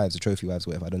the wives, the trophy wives,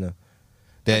 whatever. I don't know.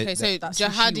 They're- Okay, so That's who she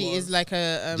jihadi was. is like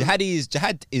a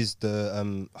jihad is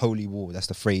the holy war. That's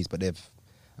the phrase, but they've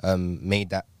made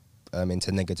that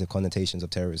into negative connotations of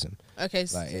terrorism. okay.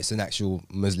 Like it's an actual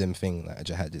Muslim thing. Like a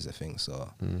jihad is a thing. So,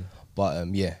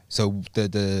 but yeah. So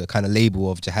the kind of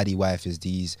label of jihadi wife is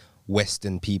these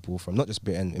Western people from not just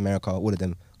Britain, America, all of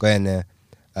them going there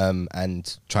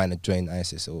and trying to join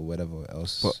ISIS or whatever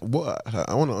else. But what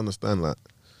I want to understand, like,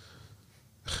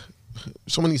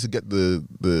 someone needs to get the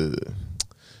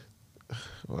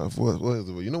what is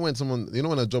it? You know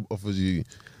when a job offers you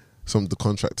the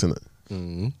contract in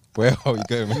it. Where are we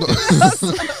going? With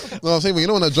this? No, I'm saying, but you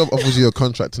know when a job offers you a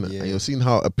contract in it, Yeah. and you're seeing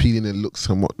how appealing it looks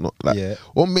and whatnot. Like, Yeah.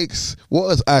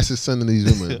 what is ISIS sending these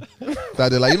women that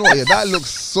they're like, you know what? Yeah, that looks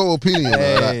so appealing. You know,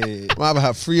 Hey. like, might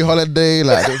have free holiday.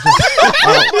 Like,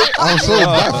 I'm so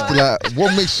baffled. Like,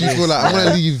 what makes you feel like I want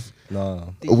to leave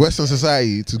No. Western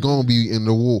society to go and be in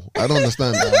the war? I don't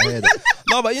understand. I hear that.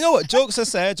 No, but you know what? Jokes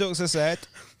aside,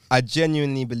 I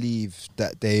genuinely believe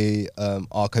that they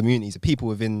are communities, people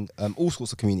within all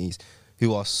sorts of communities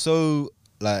who are so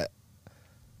like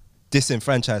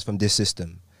disenfranchised from this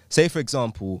system. Say, for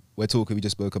example, we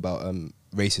just spoke about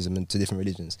racism and to different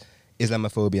religions,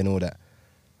 Islamophobia and all that.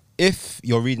 If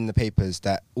you're reading the papers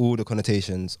that all the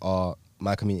connotations are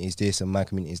my community is this and my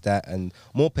community is that, and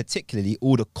more particularly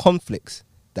all the conflicts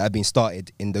that have been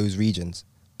started in those regions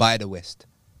by the West,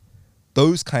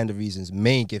 those kind of reasons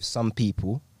may give some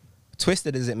people,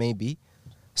 twisted as it may be,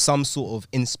 some sort of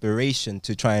inspiration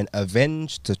to try and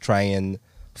avenge, to try and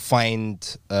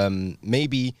find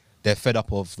maybe they're fed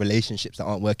up of relationships that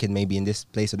aren't working maybe in this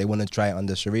place, or they want to try it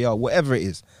under Sharia or whatever it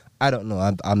is. I don't know.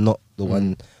 I'm not the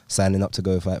one signing up to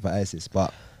go fight for ISIS,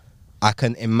 but I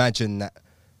can imagine that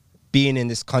being in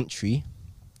this country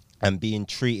and being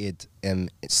treated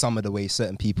some of the way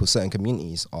certain people, certain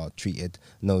communities are treated,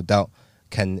 no doubt,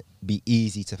 can be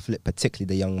easy to flip, particularly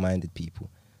the young-minded people.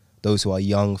 Those who are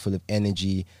young, full of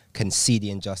energy, can see the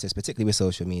injustice, particularly with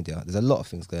social media. There's a lot of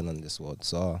things going on in this world.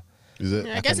 So Is it?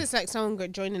 Yeah, I guess it's like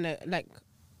someone joining a like.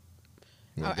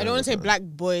 I don't want to say black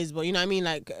boys, but you know what I mean,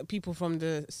 like people from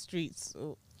the streets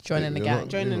or Joining the You're gang. not-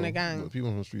 Joining you know, the gang. but people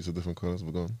from the streets are different colours.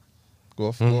 But go on. Go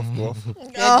off.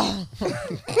 Oh.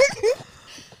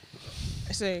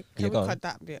 So Yeah, can go we on. cut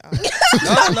that bit out?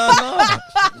 no.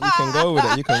 You can go with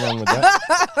it. You can run with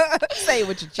that. Say it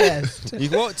with your chest.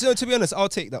 To be honest, I'll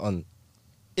take that on.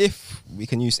 If we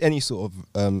can use any sort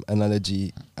of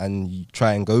analogy and you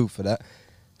try and go for that,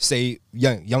 say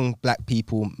young black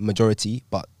people majority,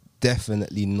 but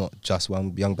definitely not just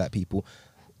young black people.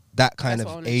 That kind That's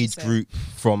what I of wanted to age say. group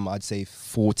from I'd say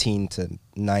 14 to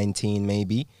 19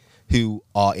 maybe, who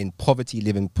are in poverty,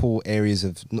 live in poor areas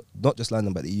of not just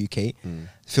London but the UK,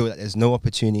 feel that there's no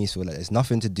opportunities, feel that there's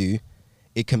nothing to do.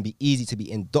 It can be easy to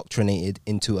be indoctrinated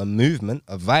into a movement,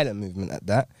 a violent movement at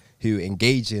that, who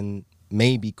engage in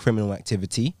maybe criminal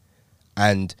activity,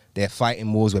 and they're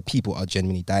fighting wars where people are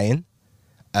genuinely dying.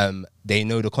 They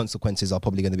know the consequences are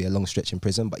probably going to be a long stretch in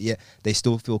prison, but yet they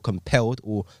still feel compelled,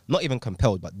 or not even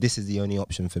compelled, but this is the only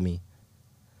option for me.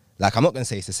 Like, I'm not going to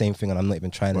say it's the same thing, and I'm not even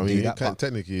trying to I mean, do it that, but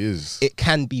technically is. it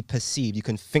can be perceived. You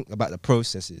can think about the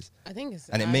processes, I think it's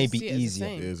and it I may be see it as the easier.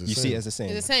 same. It is the You same. see it as the same.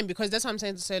 It's the same because that's what I'm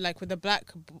saying. So like with the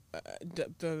black,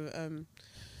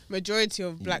 majority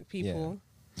of black people.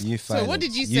 Youth So violence. what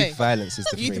did you say? Youth violence is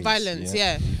the Youth phrase. violence,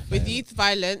 yeah. With violence. youth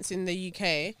violence in the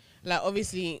UK, like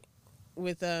obviously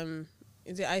with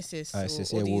is it ISIS?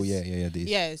 ISIS, or yeah, well, these- yeah. These.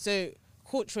 Yeah, so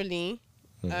culturally,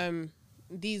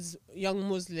 these young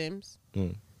Muslims,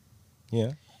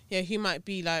 Yeah. yeah, who might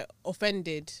be like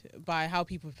offended by how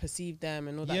people perceive them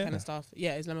and all that Yeah. kind of stuff.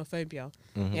 Yeah, Islamophobia.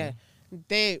 Mhm. Yeah.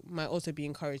 They might also be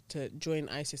encouraged to join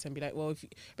ISIS and be like, well,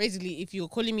 if you're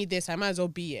calling me this, I might as well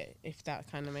be it, if that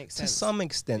kind of makes To sense. some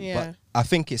extent, Yeah. but I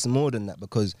think it's more than that,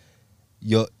 because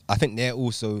I think they're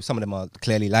also, some of them are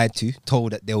clearly lied to,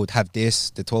 told that they would have this,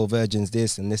 the 12 virgins,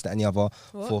 this and this, that and the other.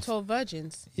 What? 12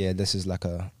 virgins? Yeah, this is like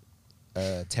a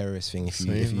terrorist thing. If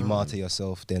Same, you man. martyr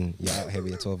yourself, then you're out here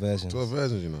with your 12 virgins. 12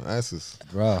 versions, you know, ISIS.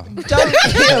 Bro. Don't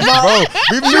hit him up. Bro,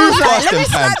 we've moved past let them me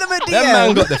time. slide them a That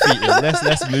man DM. got defeated.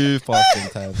 Let's move past them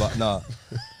time. But nah.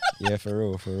 Yeah, for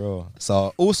real.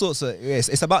 So all sorts of,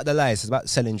 it's about the lies. It's about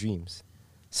selling dreams.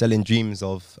 Selling dreams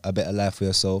of a better life for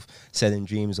yourself, selling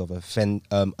dreams of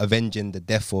avenging the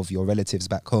death of your relatives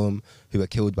back home who were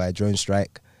killed by a drone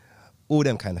strike, all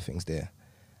them kind of things there.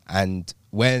 And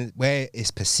where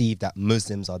it's perceived that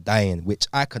Muslims are dying, which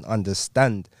I can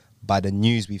understand by the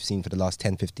news we've seen for the last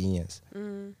 10, 15 years.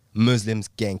 Muslims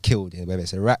getting killed, whether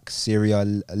it's Iraq, Syria,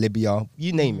 Libya,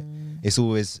 you name it.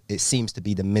 It seems to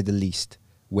be the Middle East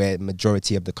where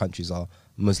majority of the countries are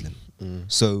Muslim.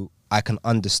 So I can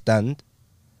understand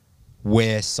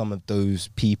where some of those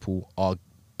people are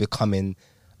becoming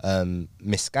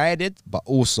misguided, but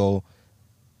also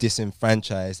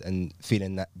disenfranchised and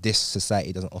feeling that this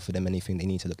society doesn't offer them anything, they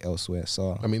need to look elsewhere.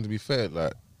 So I mean, to be fair,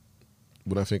 like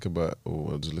when I think about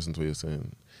or just listen to what you're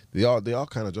saying, they are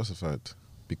kind of justified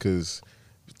because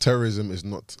terrorism is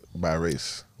not by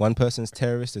race. one person's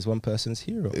terrorist is one person's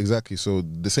hero. Exactly. So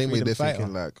the same way Freedom they're fighter.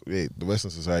 thinking, like, hey, the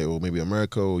Western society or maybe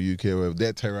America or UK, or whatever,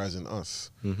 they're terrorizing us.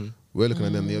 Mm-hmm. We're looking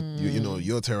at them.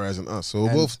 You're terrorizing us. So we're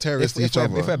And both terrorists to if each we're,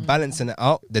 other. If we're balancing it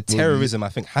out, the terrorism I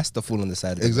think has to fall on the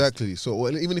side of Exactly. So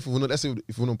well, even if we're not, let's say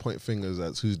if we don't point fingers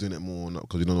at who's doing it more or not,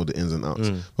 because we don't know the ins and outs.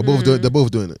 But they're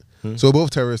both doing it. So we're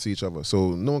both terrorists to each other.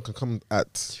 So no one can come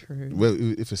at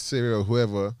if it's Syria or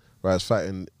whoever, right, is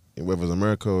fighting, whether it's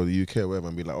America or the UK or whatever,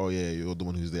 and be like, oh yeah, you're the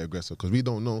one who's the aggressor, because we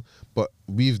don't know. But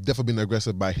we've definitely been the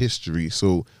aggressor by history.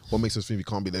 So what makes us think we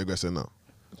can't be the aggressor now?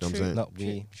 You know what I'm saying? Not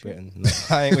we, Britain. No,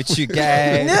 I ain't with you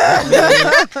guys.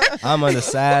 I'm on the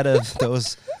side of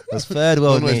those third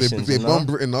world nations. If they bomb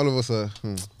Britain, all of us are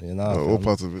You know, all fam.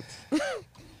 parts of it.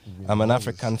 I'm an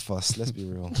African fuss. Let's be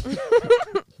real.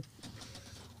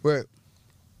 Wait,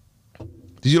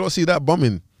 did you not see that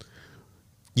bombing?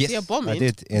 Yes, See a bombing? I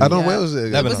did. I don't know, where was it?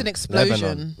 It Lebanon. was an explosion.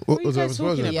 Lebanon. What was you that guys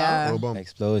talking explosion? about? Yeah. Or bomb?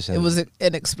 Explosion. It was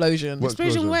an explosion What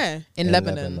Explosion where? in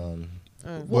Lebanon.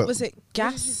 Oh. What was it?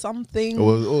 Gas something?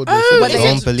 Oh, When is they- it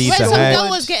Don't believe where the some hype. girl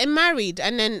was getting married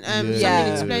and then Yeah. something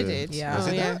Yeah. exploded. Yeah. Oh, Was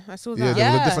it yeah. that? I saw Yeah, that. there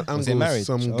Yeah. were different Was it angles. married?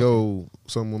 Some Okay. girl,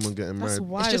 some woman getting That's married.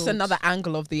 wild. It's just another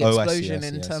angle of the Oh, I see, explosion I see,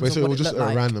 in I see. terms Wait, of so it what was it just looked a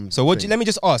like. random. So thing. let me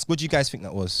just ask, what do you guys think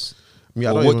that was? Me,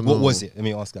 I Or don't what, even what know. was it? Let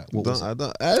me ask that. What was it? I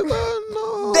don't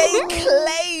know. They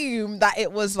claim that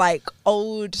it was like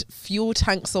old fuel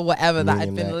tanks or whatever that had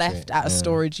Ammonium been nitrate, left at a yeah.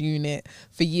 storage unit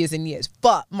for years and years.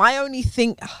 But my only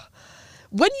thing,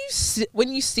 when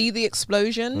you see the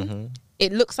explosion,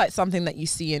 it looks like something that you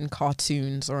see in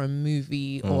cartoons or a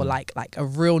movie, or like a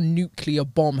real nuclear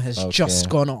bomb has just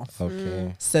Okay. gone off.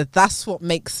 Okay. So that's what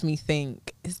makes me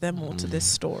think: is there more to this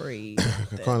story?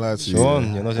 I can't lie to you.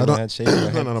 Sean, you're not I in don't- my head shaking your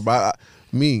head. No, but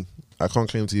I can't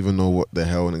claim to even know what the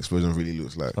hell an explosion really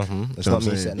looks like. It's You know not what I'm me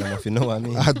saying? setting them off, you know what I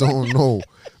mean? I don't know.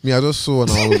 I just saw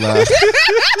and I was like,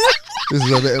 this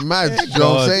is a bit mad. You know what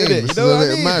God, I'm saying? innit? You This is know a what I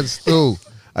bit mean? mad still.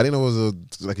 I didn't know it was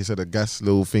like you said, a gas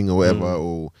little thing or whatever,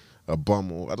 or a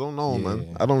bomb, or I don't know, Yeah.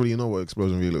 man. I don't really know what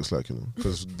explosion really looks like, you know,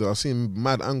 because I've seen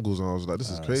mad angles and I was like,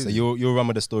 this is crazy. So you'll run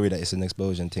with the story that it's an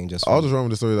explosion thing. Just I'll just run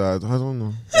with the story that I don't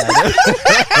know. I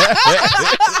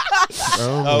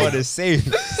don't know. I want to safe.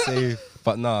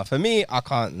 But nah, for me, I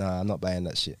can't. Nah, I'm not buying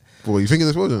that shit. Boy, you think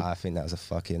it's explosion? I think that was a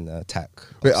fucking attack.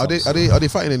 Wait, of are some they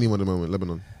fighting anyone at the moment,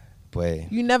 Lebanon? Boy,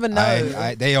 You never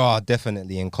know. they are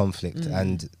definitely in conflict,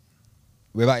 and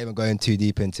without even going too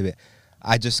deep into it,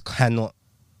 I just cannot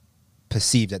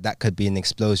perceive that could be an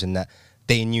explosion, that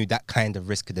they knew that kind of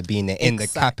risk could have been there in the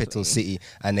capital Exactly. city,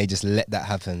 and they just let that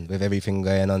happen with everything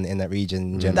going on in that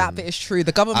region in general. That bit is true.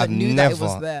 The government I've knew that it never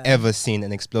was there. ever seen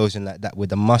an explosion like that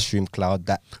with a mushroom cloud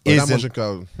that Oh, that isn't mushroom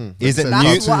cloud, isn't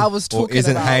That's nuke what I was or talking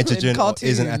isn't about in hydrogen or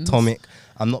isn't cartoons. atomic.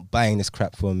 I'm not buying this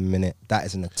crap for a minute. That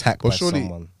is an attack Well, by surely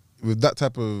someone. with that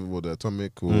type of the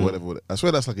atomic or whatever, I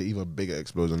swear that's like an even bigger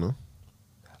explosion, no?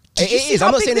 It you see is. how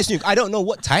I'm not big saying it's nuke. I don't know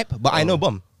what type, but I know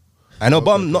bomb. I know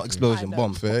bomb, not explosion. I know.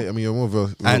 Bomb. Fair. I mean, you're more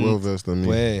And well versed than me.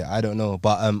 Wait, I don't know,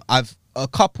 but I've a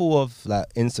couple of like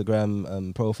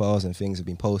Instagram profiles and things have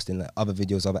been posting like other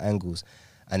videos, other angles,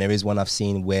 and there is one I've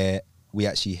seen where we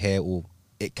actually hear, or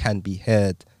it can be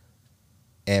heard,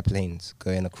 airplanes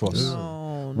going across.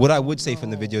 No, What I would say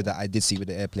from the video that I did see with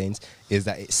the airplanes is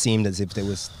that it seemed as if there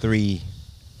was 3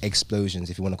 explosions,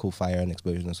 if you want to call fire an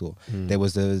explosion as well. There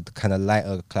was the kind of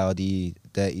lighter, cloudy,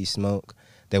 dirty smoke.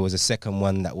 There was a second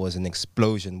one that was an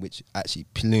explosion, which actually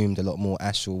plumed a lot more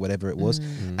ash or whatever it was.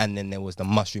 And then there was the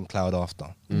mushroom cloud after.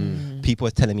 People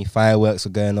were telling me fireworks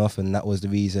were going off, and that was the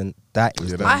reason. That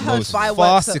is Yeah, the that- I heard most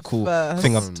fireworks at farcical first.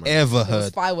 thing I've ever It was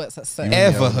heard. fireworks at certain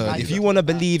Ever Yeah, heard. I If get you want to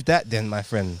that. believe that, then my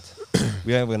friend,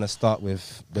 we are going to start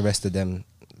with the rest of them.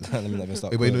 Let me not even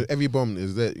start. But you know, going. every bomb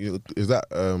is that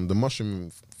the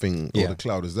mushroom thing Yeah. or the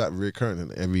cloud, is that recurrent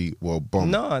in every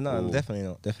bomb? No, Or- definitely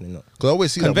not. Definitely not. Because I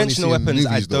always see Conventional that when you weapons, see in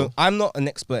I movies, don't. though. I'm not an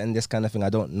expert in this kind of thing. I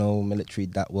don't know military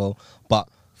that well, but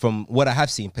from what I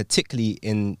have seen, particularly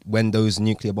in when those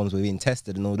nuclear bombs were being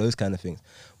tested and all those kind of things,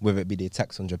 whether it be the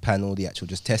attacks on Japan or the actual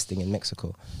just testing in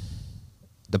Mexico,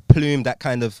 the plume, that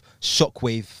kind of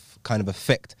shockwave kind of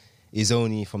effect, is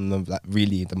only from the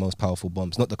really the most powerful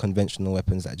bombs, not the conventional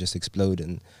weapons that just explode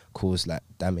and cause like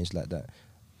damage like that.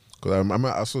 Because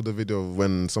I saw the video of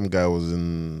when some guy was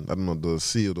in, I don't know, the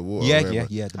sea or the water. Yeah, or wherever.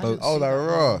 the I boats. didn't Oh, like that.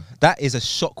 raw. That is a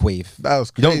shockwave. That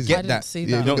was You don't crazy. get I didn't that. see Yeah,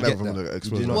 that. you don't get that get from that. the You do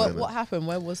explosion. not. What happened?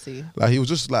 Where was he? Like he was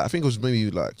just like, I think it was maybe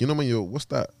like, you know when you're, what's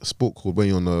that sport called when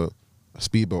you're on a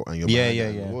speedboat and you're Yeah, behind yeah,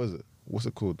 that? yeah. What is it? What's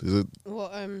it called? Is it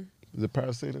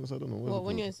parasailing? I don't know. what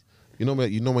when you're You know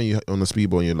when you're on a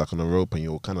speedboat and you're like on a rope and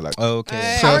you're kind of like,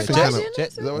 Okay. Surfing, Jet- kinda- jet-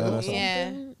 is that what it was?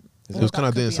 Yeah. he was kind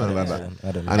of doing something like that.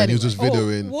 I don't know. And then he was Anyway. just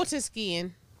videoing, water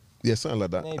skiing. yeah, something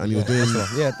like that. Maybe, And he was yeah. doing,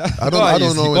 Yeah. I don't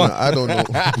know. I don't know.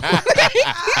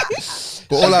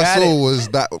 But all I Got saw it. was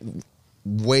that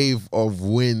wave of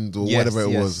wind or whatever it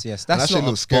was. Yes, And that's that shit not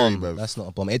looks a scary, bomb. bruv. That's not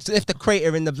a bomb. It's if the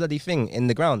crater in the bloody thing in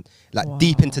the ground, like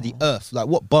deep into the earth. Like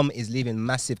what bomb is leaving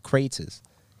massive craters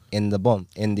in the bomb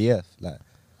in the earth? Like,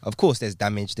 of course, there's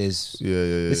damage. There's Yeah.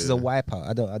 this is yeah. a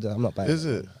wipeout. I'm not buying. Is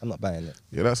it? I'm not buying it.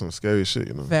 Yeah, that's some scary shit,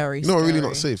 you know. Very You know, really scary.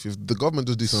 not safe. If the government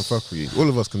just do some fuckery, all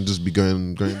of us can just be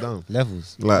going down.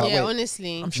 Levels. Like, Yeah,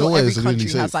 honestly. I'm sure No way every is it really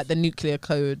country has safe. like the nuclear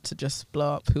code to just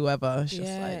blow up whoever. It's just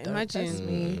Yeah, like, don't imagine. test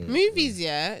me. Movies,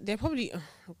 yeah, they're probably,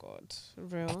 oh God,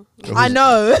 real. I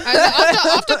know.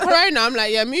 after Corona, I'm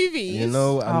like, yeah, movies. You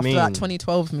know what I After mean? that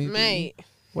 2012 movie, Mate.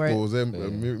 where what was there a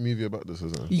movie about this,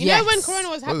 isn't it? You yes. know when Corona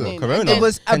was Was it? happening? Corona? and then- It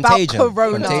was Contagion. about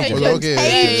Corona. Contagion. Oh, okay.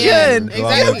 Contagion. Yeah,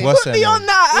 exactly. What's Put her me name? on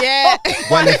that. Yeah.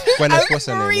 What's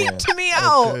her name? Yeah. Freaked me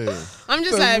out. Okay. I'm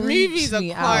just like, Freaks movies are me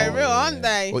quite out. real, aren't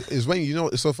they? Well, it's when, you know,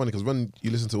 it's so funny because when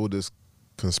you listen to all this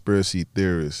conspiracy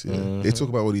theorists, yeah, they talk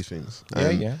about all these things. Yeah,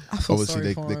 And yeah. I feel obviously sorry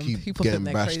they for 'em. keep People getting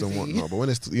think they're bashed and crazy. whatnot. But when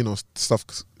it's, you know, stuff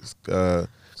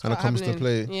kind of comes to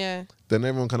play, Yeah. then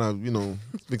everyone kind of, you know,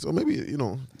 thinks, oh, maybe, you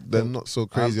know, they're not so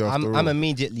crazy after all. I'm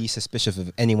immediately suspicious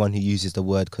of anyone who uses the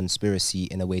word conspiracy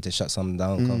in a way to shut something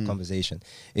down conversation.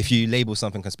 If you label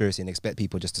something conspiracy and expect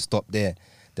people just to stop there,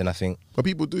 then I think, But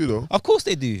people do, though. of course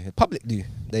they do. Public do.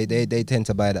 They tend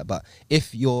to buy that. But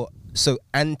if you're so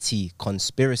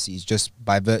anti-conspiracies just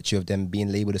by virtue of them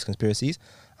being labeled as conspiracies,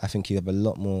 I think you have a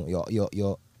lot more.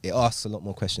 It asks a lot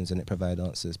more questions than it provides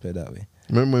answers. Put it that way.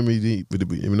 Remember when we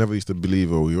never used to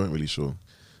believe, or we weren't really sure,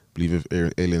 believe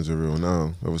if aliens are real.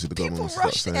 Now, obviously, the government People will start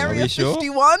rushed saying, Area you sure?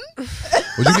 51. would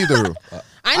you believe they're real?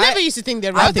 I never used to think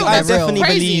they're real. I think thought they're that's real. definitely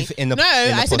crazy. believe in the. No, in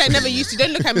the I said I never possibility. used to.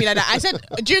 Don't look at me like that. I said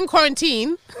during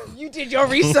quarantine. You did your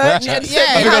research. Yeah, and yeah.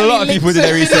 I think a lot of people did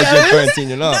their research in quarantine.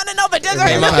 You know. No, but there's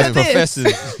They a might look have at this.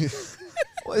 professors.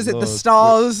 What is it? The Lord.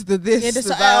 stars, the this, Yeah, the the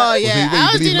that. oh you yeah. I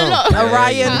was believe doing a now? lot.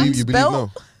 Yeah, Orion's You believe belt.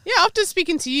 now? Yeah, after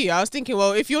speaking to you, I was thinking,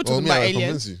 well, if you're talking me, I about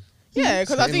convince aliens, you. yeah,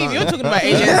 because I Say think if no. you're talking about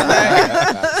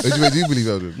aliens, like, Do you believe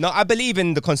that? No, I believe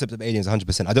in the concept of aliens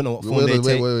 100%. I don't know what form they Wait,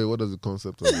 take. what does the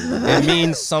concept of it? It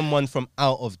means someone from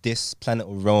out of this planet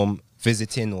or realm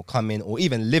visiting or coming or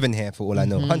even living here for all I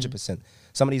know. 100%.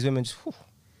 Some of these women, just, whew,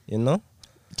 you know?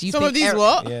 Do you some of think these Eric-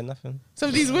 what? Yeah, nothing. Some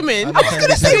of these women. I was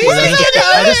gonna say, what is it?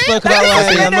 I just spoke about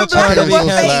why I'm not trying to Black be and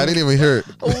white. I didn't even hear it.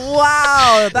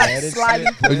 Wow, Yeah, that's it's- slightly.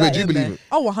 Wait, put wait, that do you in believe there. it?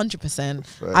 Oh, 100%.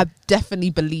 Right. I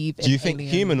definitely believe. Do you in think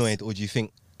aliens. humanoid or do you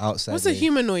think outside? What's a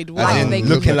humanoid? As Like in they-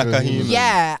 looking like a human.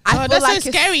 Yeah, I Oh, feel that's like so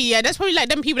it's- scary. Yeah, that's probably like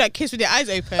them people that kiss with their eyes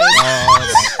open. Oh,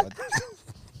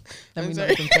 Let me I'm not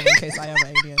sorry. even tell in case I am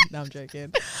an alien. No, I'm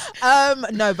joking.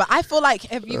 No, but I feel like,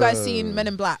 have you guys seen Men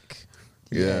in Black?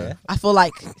 Yeah. I feel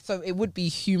like so it would be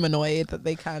humanoid that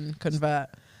they can convert,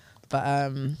 but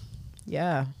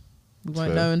yeah, we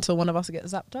won't Fair. know until one of us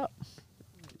gets zapped up.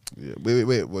 Yeah.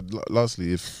 Wait. Well,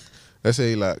 lastly, if let's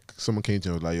say like someone came to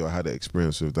you and was like, yo, I had an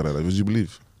experience with that, would you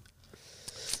believe?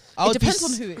 It depends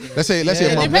on who it is. Let's say Yeah.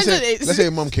 a It mom. depends on it. Let's say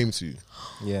a mom came to you.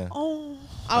 Yeah. Oh, and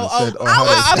Oh, said, oh, I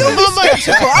had an I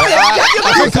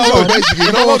experience. So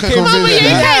basically, no one can Mama, convince you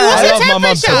you. okay? What's I your love my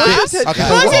mum so temperature? big. Okay,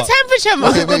 What's what- your temperature, mum?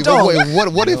 Okay, wait,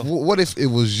 dog? what if it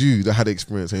was you that had the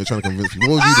experience and you're trying to convince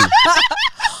people? What would you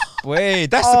do? Wait,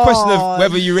 that's the question of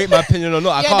whether you rate my opinion or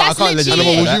not. Yeah, I that's can't literally I know, legitimately.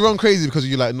 but Yeah. would you run crazy because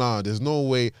you're like, nah, there's no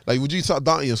way? Like, would you start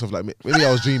doubting yourself? Like, maybe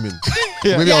I was dreaming.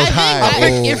 Maybe I was high. I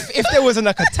think or- if there wasn't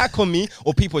like attack on me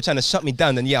or people trying to shut me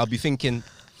down, then yeah, I'll be thinking,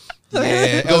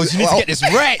 yeah, Els, you need to get this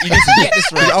right. You need to get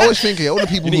this I right. always think all the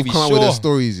people You need who to be come out with their sure.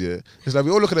 stories, yeah, it's like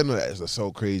we all look at them like it's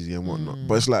so crazy and whatnot.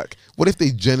 But it's like, what if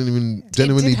they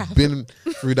genuinely happen. been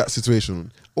through that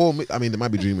situation? Or I mean, they might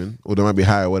be dreaming, or they might be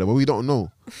high or whatever. We don't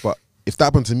know. But if that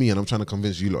happened to me, and I'm trying to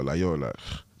convince you lot, like yo, like,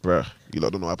 bruh, you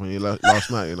lot don't know what happened here last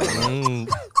night. You know, like,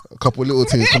 a couple of little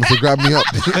things coming to grab me up.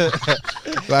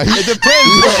 Like, It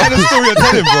depends what kind of story you're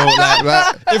telling, bro.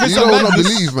 Like, if it's you a don't not madness-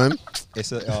 believe, man.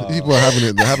 it's a, People are having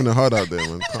it. They're having it hard out there,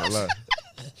 man. Can't lie.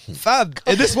 fab.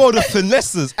 In this world of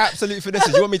finesses, absolute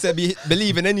finesses, you want me to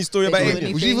believe in any story about They do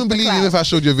aliens? Would you even The believe clout. if I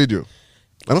showed you a video?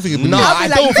 I don't think you believe. No, I'll I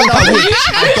be don't like, think no. I would.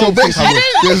 I So don't think I basically,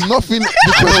 would. there's nothing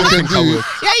this person can do.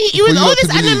 Yeah, you For with you all not this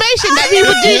to believe. animation that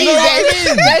people do You know these what I days.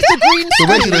 mean? There's the green So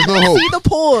basically, there's no hope. See the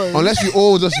pause. Unless we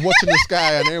all just watching the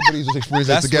sky and everybody's just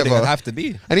experiencing it That's what it together. would have to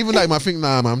be. And even like, I think,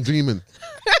 nah, man, I'm dreaming.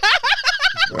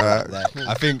 Right. Like,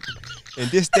 I think in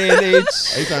this day and age,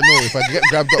 At least I know if I get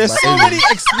grabbed up there's by so many aliens,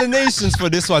 explanations for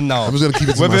this one now. I'm just gonna keep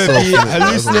it to Whether myself. it be innit?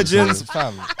 That's what I'm hallucinogens,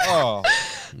 saying. fam. Oh,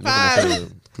 I'm not gonna say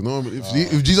it. 'Cause no one-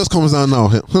 if Jesus comes down now,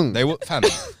 they would, fam.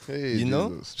 hey, you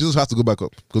know? Jesus has to go back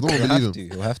up because no one You'll believe have him.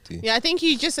 to. You'll have to. Yeah, I think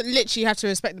you just literally have to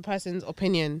respect the person's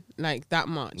opinion like that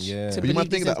much. Yeah. to But you might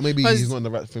believe think these that maybe things. he's not in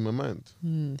the right frame of mind.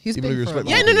 He's Even been if you for a respect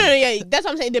while. Yeah, no, yeah. That's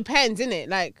what I'm saying. It depends, innit?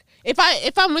 Like if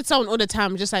I'm with someone all the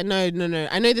time, just like no.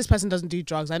 I know this person doesn't do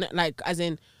drugs. I know, like as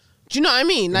in, do you know what I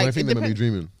mean? I Like think it they might be depends.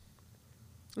 dreaming.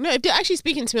 No, if they're actually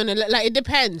speaking to me on a like, it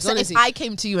depends. So if honestly, I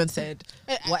came to you and said,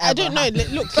 I don't know.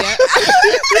 Look, yeah.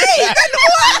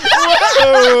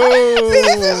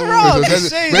 this is wrong. This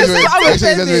is what I was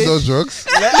saying. Desiree does drugs.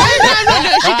 no.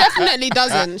 She definitely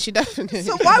doesn't. She definitely.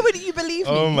 So why wouldn't you believe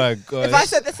me? Oh my god. If I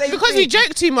said the same Because thing. we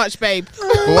joke too much, babe. But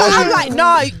why I'm should- like,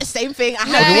 no, same thing. I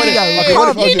had Okay, what if- video. okay, what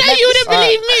if Come, I You was- know you wouldn't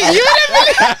believe me. You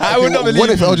wouldn't believe. I would not believe What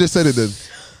if you. I just said it then?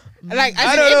 Like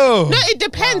I don't know. No, it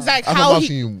depends. Like I'm how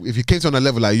asking you, if you came to on a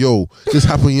level like, yo, this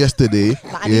happened yesterday,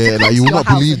 I need to yeah, come like you to will your not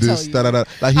house believe and tell this, you. da, da, da.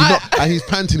 Like he's not, and he's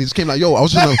panting. He just came like, yo, I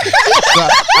was just, like,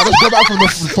 I just got back from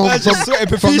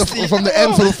the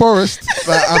end of the forest.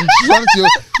 Like I'm trying to,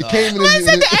 he came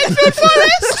in,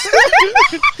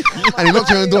 and he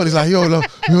knocked on the door. And he's like, yo,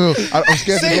 I'm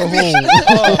scared to go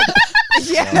home.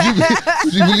 yeah.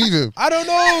 Would you believe him? I don't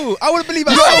know. I would believe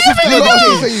You don't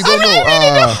say you don't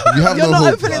know. You have You're no not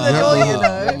hope. opening the You have door, no you hope. know.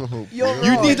 You have no hope. You're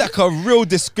You wrong. need like a real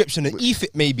description, an EFIT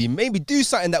maybe. Maybe do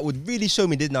something that would really show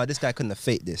me this. Now this guy couldn't have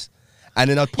faked this. And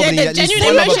then I'd probably the need at least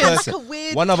genuine one other emotions. person, Like a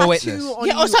weird one other tattoo witness. on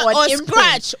yeah, you, also, or or an imprint.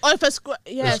 scratch, or if a scratch.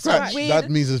 Yeah, Scratch. weird. That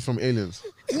means it's from aliens.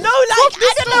 No, like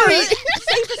I don't know. Say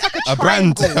it's like A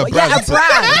brand, triangle. a Yeah, a brand.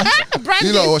 brand. Brand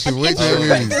You new. know watching way too many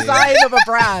Intricate movies. design of a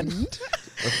brand.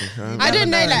 I don't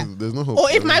know, like, There's no hope.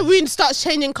 or if my wound starts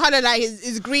changing color, like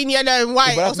it's green, yellow, and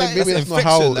white. But or that's, something. maybe that's not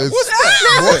infection. how. Like, It's, what's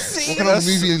that? what kind of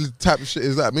movie type of shit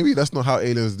is that? Maybe that's not how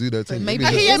aliens do their thing. maybe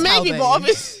it's Okay, it yeah, is how maybe, they- but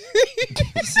obviously.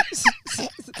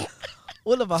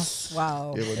 All of us.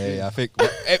 Wow. Yeah, but Hey, I think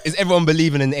is everyone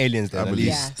believing in aliens? Then I at believe.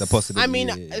 least Yes. the possibility. I mean,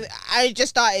 yeah. I just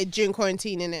started during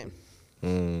quarantine,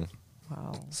 innit?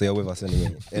 Wow. So you're with us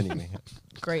anyway. Anyway,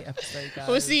 Great episode, guys.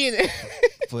 We'll see you.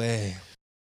 boy.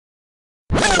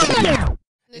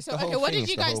 So, the whole okay, what thing, did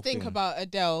you it's the guys whole think thing. about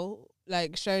Adele,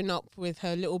 like showing up with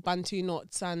her little bantu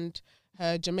knots and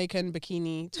her Jamaican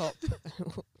bikini top?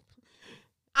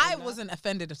 I wasn't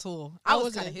offended at all. I was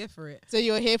wasn't. kind of here for it. So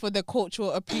you're here for the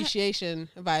cultural appreciation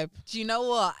vibe. Do you know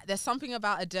what? There's something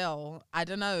about Adele. I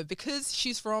don't know. Because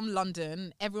she's from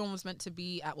London, everyone was meant to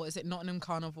be at, what is it, Nottingham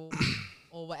Carnival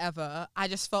or whatever. I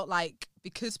just felt like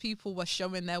because people were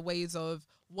showing their ways of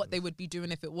what they would be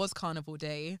doing if it was Carnival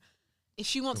Day, if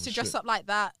she wants to dress shit. up like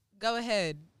that, go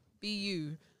ahead. Be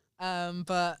you.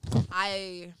 But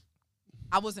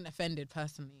I wasn't offended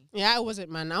personally. Yeah, I wasn't,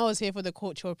 man. I was here for the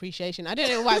cultural appreciation. I don't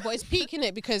know why, but it's peaking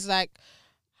it because like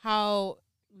how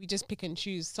we just pick and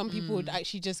choose. Some people would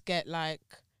actually just get like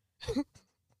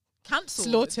Cancelled.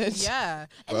 Slaughtered. Yeah.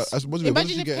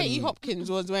 imagine if Katie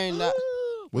Hopkins was wearing that.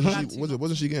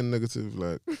 Wasn't she getting negative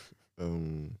like I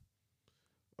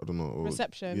don't know or-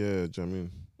 Reception. Yeah, do you know what I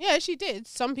mean? Yeah, she did.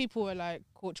 Some people were like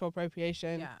cultural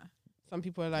appropriation. Yeah. Some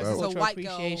people were like Wow. It's a cultural white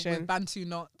girl appreciation with bantu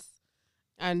knots.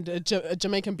 and a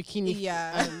Jamaican bikini.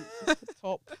 Yeah.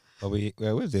 Top. But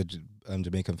where was the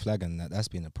Jamaican flag and that's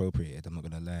been appropriated? I'm not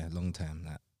gonna lie, a long time.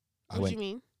 That I What do went you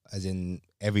mean? as in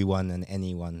everyone and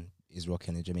anyone is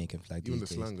rocking a Jamaican flag Even the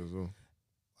these days. slang as well.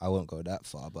 I won't go that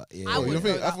far, but yeah. I Oh, you wouldn't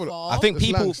think- go I that thought- far. I think The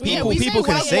people slang. Yeah, we people say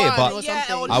can white say it, one but or Yeah,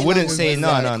 something. or I wouldn't slang say was no.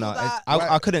 like It's,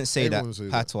 that. I couldn't say that Everyone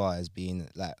says that. patois has been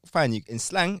like fine. In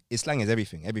slang is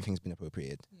everything. Everything's been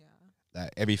appropriated. Yeah.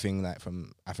 Like everything, like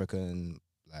from African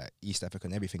like East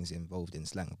African, everything's involved in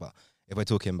slang. But if we're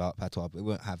talking about patois, we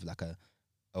won't have like a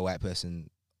white person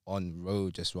on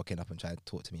road just rocking up and trying to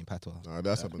talk to me in patois. Nah,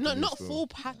 that's happened. No, to me not still. full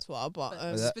patois, but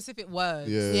But that- specific words,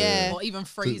 Yeah. or even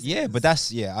phrases. Yeah, but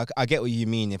that's I get what you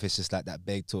mean if it's just like that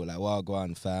big talk, like "Well, go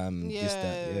on, fam," this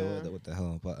that, Yeah. what the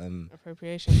hell? But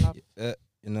appropriation. Love.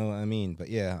 you know what I mean. But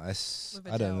yeah, With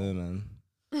a I don't gel. know, man.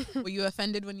 Were you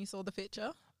offended when you saw the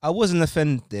picture? I wasn't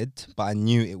offended, but I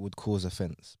knew it would cause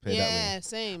offense. Put it that way. Yeah,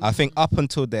 same. I think up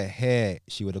until their hair,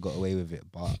 she would have got away with it,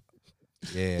 but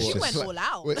yeah, She it's went just- all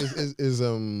out. Wait, is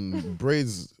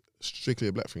braids strictly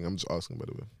a black thing? I'm just asking, by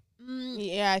the way.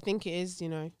 Yeah, I think it is. You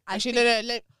know, I actually,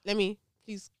 think- let me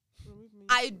please. remove me.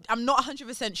 I'm not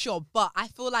 100% sure, but I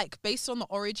feel like based on the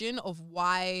origin of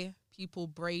why people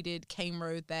braided, cane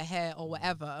rode their hair or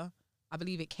whatever, I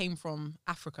believe it came from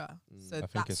Africa. So I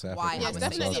think that's it's why African. yeah, I it's would say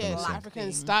definitely it's a an Yeah. black African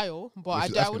thing. style, but If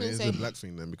it's I African, wouldn't it is say. a black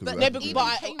thing then because But, we're No, African.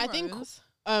 but even I think-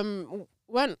 cane-rows,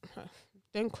 Weren't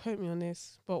don't quote me on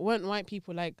this, but weren't white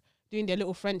people like doing their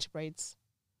little French braids?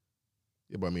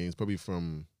 Yeah, but I mean, it's probably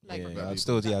from Like- yeah, black I'd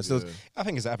people. still, I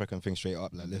think it's an African thing straight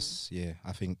up. Like this, yeah,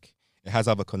 I think it has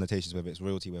other connotations, whether it's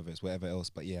royalty, whether it's whatever else.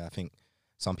 But yeah, I think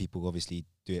some people obviously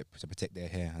do it to protect their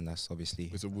hair, and that's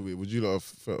obviously. So would you lot have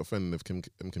felt offended if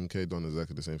Kim K done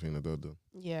exactly the same thing that they'll do?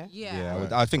 Yeah. yeah. I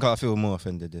would. I think I feel more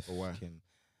offended if But why? Kim,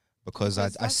 because Because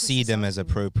I that's see them as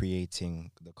society.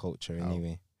 appropriating the culture How?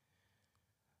 anyway.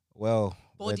 Well,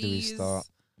 where do we Bodies. start?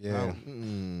 Yeah. How?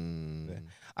 Mm.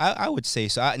 I would say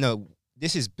so. I know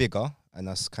this is bigger, and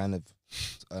that's kind of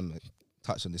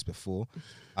touched on this before.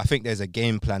 I think there's a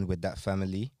game plan with that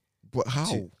family. But how?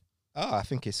 To- I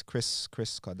think it's Chris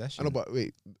Kardashian. I know, but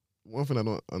wait. One thing I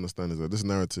don't understand is that this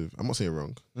narrative, I'm not saying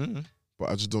wrong, Mhm. but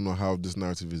I just don't know how this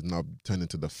narrative is now turned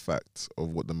into the fact of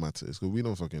what the matter is. Because we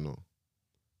don't fucking know.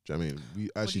 Do you know what I mean? We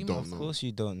actually you don't mean? know. Of course,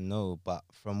 you don't know, but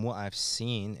from what I've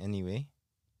seen, anyway,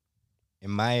 in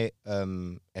my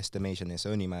estimation, it's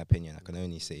only my opinion. I can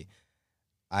only say,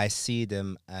 I see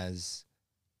them as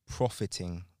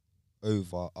profiting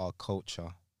over our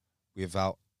culture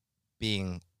without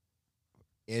being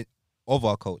of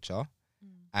our culture,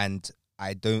 and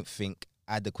I don't think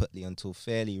adequately until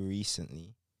fairly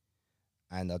recently,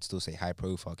 and I'd still say high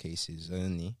profile cases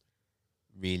only,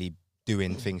 really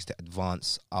doing things to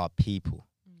advance our people.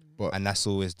 But, And that's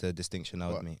always the distinction I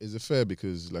would but make. is it fair?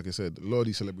 Because, like I said, a lot of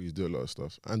these celebrities do a lot of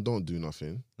stuff and don't do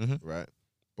nothing, Mhm. right?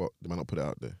 But they might not put it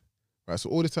out there, right? So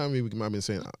all the time we might have been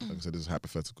saying, like I said, this is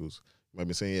hypotheticals. We might have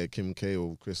been saying, yeah, Kim K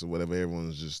or Chris or whatever,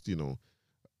 everyone's just,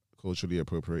 culturally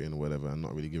appropriating or whatever and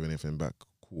not really giving anything back.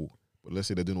 Cool. But let's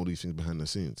say they're doing all these things behind the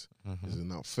scenes. Mhm. Is it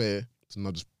not fair to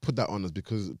not just put that on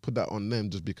them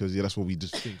just because that's what we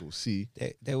just think or see?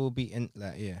 There will be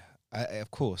of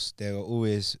course there are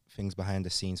always things behind the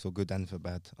scenes for good and for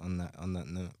bad on that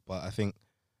note. But I think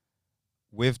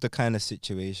with the kind of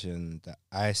situation that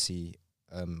I see,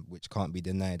 which can't be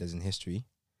denied as in history,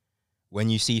 when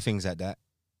you see things like that,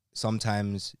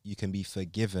 sometimes you can be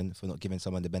forgiven for not giving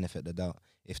someone the benefit of the doubt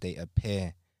if they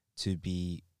appear to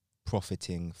be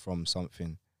profiting from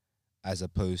something, as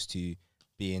opposed to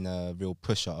being a real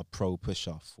pusher, a pro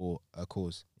pusher for a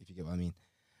cause, if you get what I mean.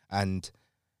 And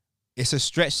it's a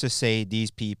stretch to say these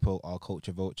people are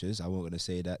culture vultures. I won't going to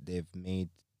say that. They've made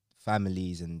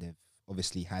families and they've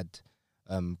obviously had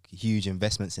huge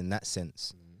investments in that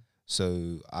sense.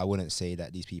 So I wouldn't say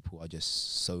that these people are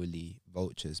just solely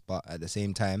vultures. But at the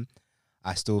same time,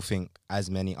 I still think,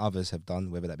 as many others have done,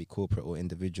 whether that be corporate or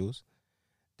individuals,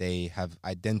 they have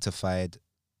identified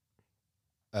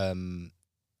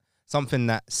something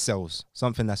that sells,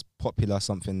 something that's popular,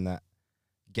 something that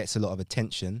gets a lot of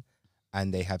attention,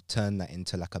 and they have turned that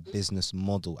into like a business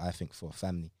model, I think, for a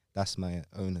family. That's my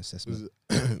own assessment.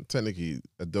 Because technically,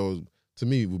 Adele, to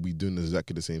me, would be doing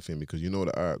exactly the same thing because you know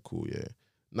that, all right, cool, yeah.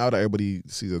 Now that everybody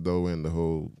sees Adele wearing the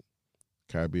whole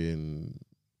Caribbean,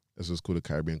 let's just call it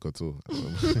Caribbean couture.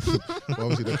 But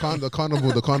obviously, the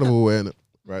carnival wearing,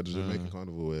 right, the Jamaican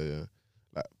carnival wear, yeah.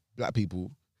 Like, black people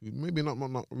who maybe not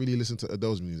really listen to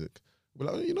Adele's music,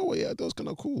 but like, you know what, yeah, Adele's kind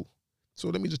of cool. So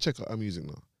let me just check out her music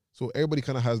now. So everybody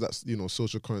kind of has that,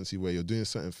 social currency where you're doing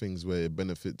certain things where it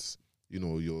benefits,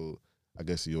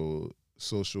 your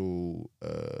social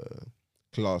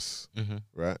class,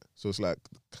 right? So it's like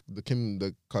the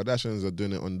Kardashians are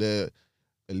doing it on their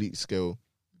elite scale.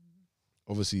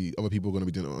 Obviously, other people are going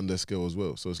to be doing it on their scale as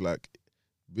well. So it's like,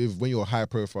 when you're a high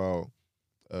profile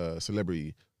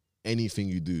celebrity, anything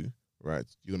you do, right,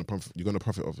 you're gonna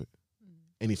profit of it.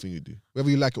 Anything you do, whether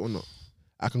you like it or not.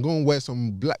 I can go and wear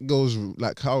some black girls,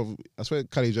 like how I swear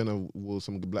Kylie Jenner wore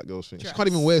some black girls thing. She can't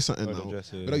even wear something Oh, the now.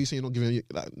 dress, yeah. Without you saying you're not giving,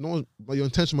 like, no, but your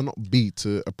intention might not be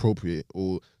to appropriate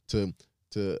or to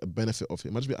to a benefit of it.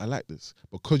 It might just be, I like this.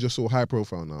 Because you're so high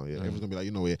profile now, yeah, everyone's gonna be like,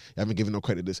 you know, yeah, you haven't given no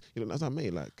credit this. You know, that's not me.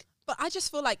 Like, But I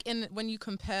just feel like when you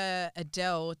compare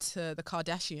Adele to the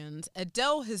Kardashians,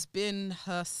 Adele has been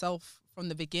herself from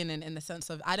the beginning, in the sense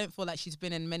of, I don't feel like she's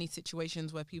been in many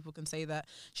situations where people can say that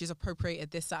she's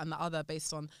appropriated this, that and the other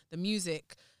based on the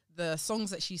music, the songs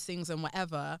that she sings and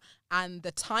whatever, and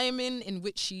the timing in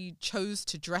which she chose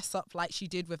to dress up like she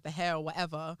did with the hair or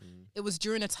whatever. It was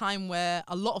during a time where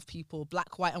a lot of people,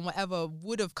 black, white and whatever,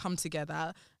 would have come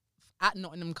together at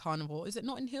Nottingham Carnival. Is it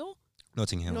Notting Hill?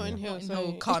 Notting Hill. Not in yeah. here. Notting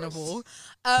Hill Carnival.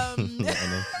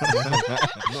 Nottingham.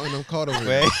 Nottingham Carnival.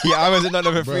 Wait, yeah, I was in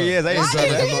Nottingham for 3 years. I Why ain't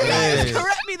did done you that. guys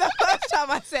correct me the first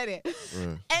time I said it?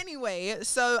 Yeah. Anyway,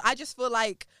 so I just feel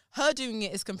like her doing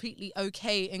it is completely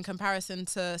okay in comparison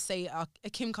to, say, a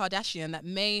Kim Kardashian that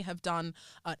may have done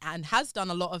and has done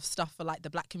a lot of stuff for like the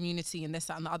black community and this,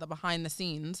 that and the other behind the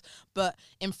scenes. But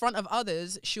in front of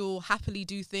others, she'll happily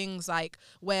do things like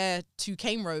wear 2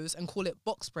 cane rows and call it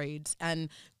box braids and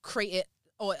create it,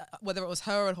 or whether it was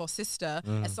her or her sister,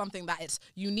 as something that it's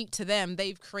unique to them.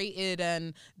 They've created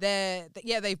and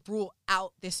they've brought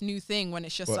out this new thing when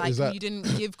it's just But like is that- you didn't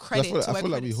give credit to I where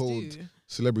feel like we credit's hold due.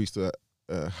 celebrities to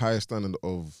a higher standard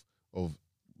of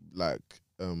like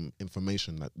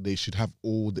information. Like they should have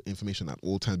all the information at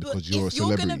all times But because you're a if you're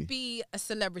celebrity. gonna be a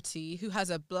celebrity who has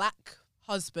a black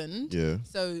husband, Yeah.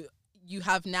 so you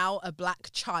have now a black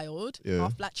child, Yeah.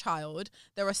 half black child,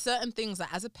 there are certain things that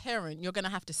as a parent you're gonna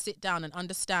have to sit down and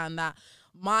understand that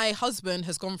my husband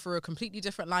has gone through a completely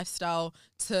different lifestyle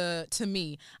to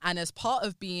me, and as part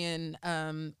of being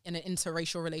in an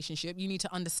interracial relationship, you need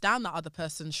to understand that other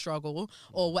person's struggle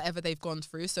or whatever they've gone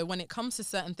through. So when it comes to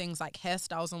certain things like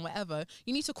hairstyles and whatever,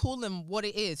 you need to call them what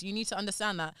it is. You need to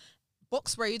understand that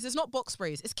box braids is not box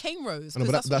braids, it's cane rows. No,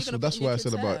 'cause but what you're gonna that's put in why your I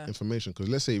said kid's about hair. information. Because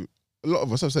let's say a lot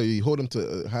of us, I say you hold them to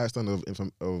a higher standard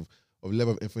of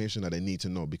level of information that they need to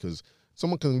know. Because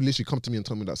someone can literally come to me and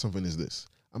tell me that something is this.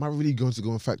 Am I really going to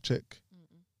go and fact check?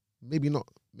 Maybe not.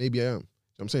 Maybe I am. You know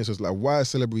what I'm saying? So it's like, why are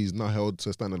celebrities now held to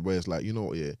a standard where it's like, you know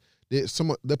what, yeah,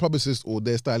 their publicist or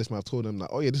their stylist might have told them like,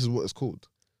 oh yeah, this is what it's called.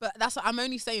 But that's what I'm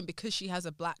only saying, because she has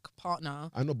a black partner.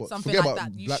 I know, but Something forget like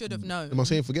about that you black- should have known. I'm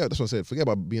saying forget. That's what I said. Forget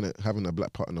about having a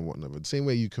black partner and whatnot. The same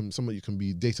way you can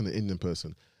be dating an Indian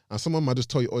person, and someone might just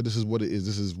tell you, oh, this is what it is.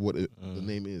 This is what the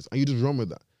name is, and you just run with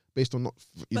that based on not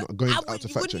But going I out to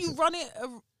wouldn't- fact check. wouldn't you run it?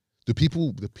 The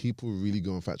people really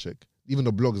go and fact check. Even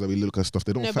the blogs that we look at stuff,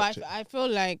 they don't No, fact but check. I feel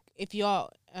like if you're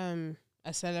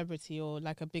a celebrity or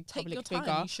like a big Take public your time.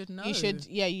 figure, You should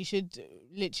know. you should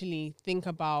literally think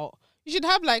about. You should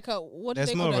have like a what do There's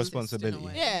they more call them? responsibility.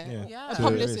 Yeah, Yeah. a So-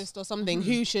 publicist or something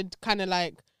who should kind of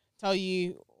like tell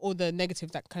you all the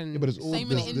negative that can. Yeah, but it's all,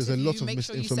 Same in an there's a lot interview, of make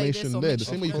sure you say misinformation this or there. make The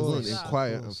sure same way you you can go do and that.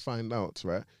 inquire and find out,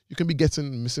 right? You can be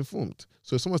getting misinformed.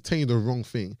 So if someone's telling you the wrong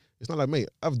thing, it's not like, mate,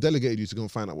 I've delegated you to go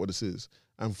and find out what this is.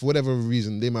 And for whatever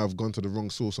reason, they might have gone to the wrong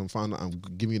source and found out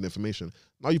and giving you the information.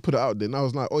 Now you put it out there. Now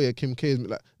it's like, oh yeah, Kim K is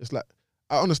like, it's like,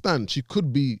 I understand she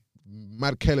could be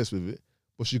mad careless with it,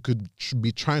 but she could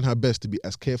be trying her best to be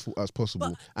as careful as possible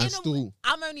But and in a still. way,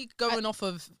 I'm only going off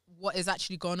of what is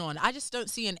actually going on. I just don't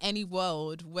see in any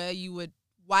world why you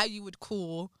would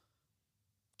call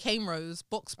cane rows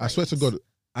box I braids. swear to God,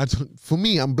 for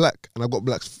me, I'm black and I've got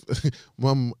black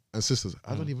mum and sisters.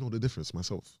 I don't even know the difference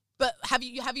myself. But have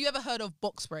you ever heard of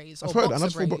box braids? I've or heard, boxer and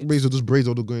that's for braids? braids or just braids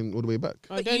all going all the way back.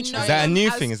 Oh, But don't you you- know Is that a them new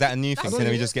as- thing? Is that a new that's thing? a So let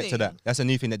me new just get to thing. that. That's a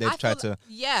new thing that they've I tried feel to.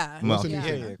 yeah. What's market. the new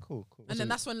yeah. thing? Cool. And then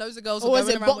that's when loads of girls Or were was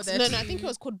going it around box? with No, their I think it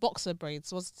was called boxer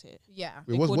braids, wasn't it? yeah.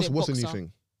 Wait, They called it what's the new boxer.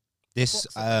 thing? This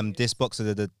Boxer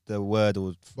boxer the word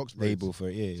or Box braids. label for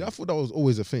it. See, Yeah. I thought that was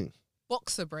always a thing.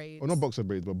 Boxer braids. Or not boxer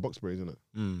braids, but box braids, isn't it?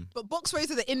 Mm. But box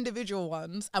braids are the individual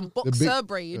ones, and big- boxer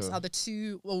braids yeah. are the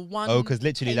two or one. Oh, because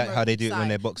literally cane like how they row do it when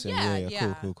side. they're boxing.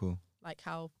 Yeah. Cool. Like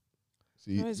how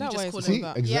See, Oh, is You that just why it's call called see,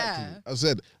 that? exactly. Yeah. I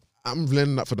said, I'm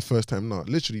learning that for the first time now.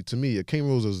 Literally, to me, a cane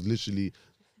rolls was literally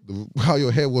how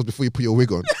your hair was before you put your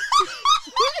wig on.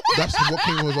 That's what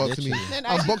cane rolls are to me. Then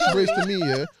And I- box braids to me,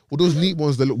 yeah, were those neat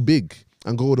ones that look big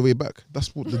and go all the way back.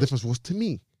 That's what the difference was to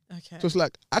me. okay. So it's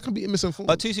like, I can be misinformed.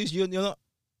 But Tutus, you're not,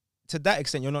 to that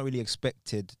extent, you're not really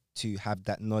expected to have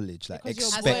that knowledge. Like Because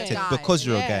you're a expected guy. because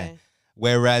you're a Yeah. guy.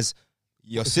 Whereas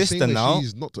your It's the same sister way now,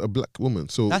 she's not a black woman.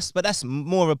 So that's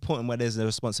more important where there's a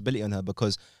responsibility on her,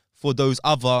 because for those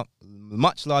other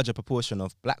much larger proportion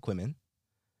of black women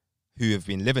who have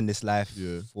been living this life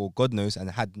Yeah. for God knows and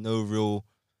had no real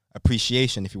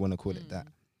appreciation, if you want to call it that,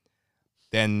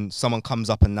 then someone comes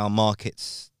up and now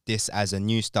markets this as a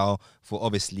new style for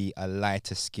obviously a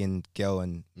lighter skinned girl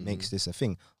and makes this a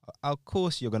thing. Of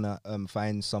course you're gonna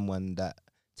find someone that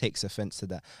takes offense to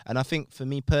that. And I think for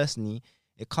me personally,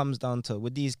 it comes down to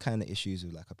with these kind of issues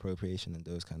of like appropriation and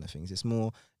those kind of things. It's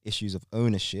more issues of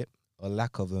ownership or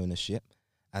lack of ownership,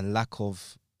 and lack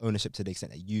of ownership to the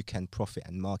extent that you can profit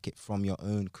and market from your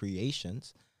own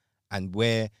creations, and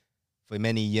where for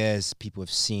many years people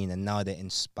have seen and now they're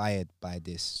inspired by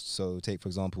this. So take for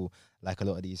example, like a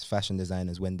lot of these fashion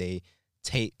designers, when they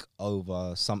take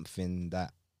over something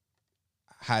that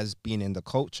has been in the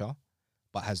culture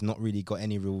but has not really got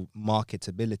any real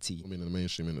marketability. I mean, in the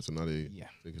mainstream, and so now they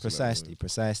take it to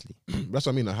precisely. That's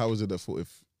what I mean. Like, how is it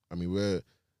that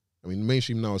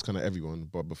mainstream now is kind of everyone,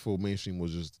 but before mainstream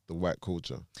was just the white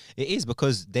culture. It is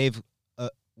because they've,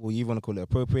 you want to call it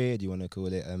appropriated, you want to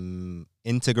call it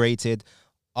integrated.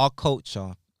 Our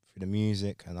culture, through the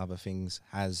music and other things,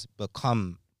 has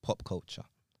become pop culture.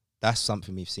 That's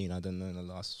something we've seen, I don't know, in the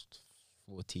last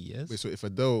 40 years. Wait, so if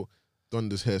Adele done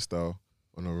this hairstyle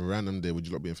on a random day, would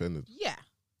you not be offended? Yeah.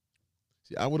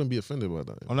 See, I wouldn't be offended by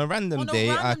that. On a random day,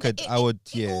 it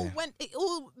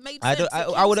all made sense.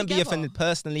 I wouldn't be offended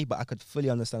personally, but I could fully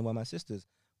understand why my sisters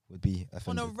would be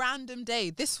offended. On a random day.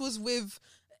 This was this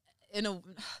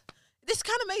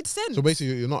kind of made sense. So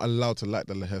basically, you're not allowed to like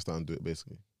the hairstyle and do it,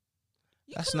 basically.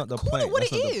 That's not the call point. It what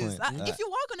That's it not is. the point. If you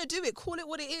are gonna do it, call it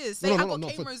what it is. Say I got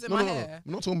cameras in my hair.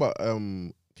 I'm not talking about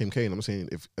Kim Kane. I'm saying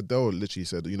if Adele literally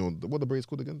said, what the braids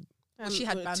called again? She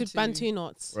had Bantu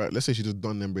knots. Right. Let's say she just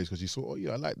done them braids because she saw,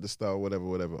 I like the style, whatever,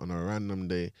 on a random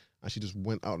day, and she just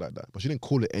went out like that. But she didn't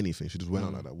call it anything. She just went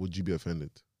out like that. Would you be offended?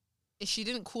 If she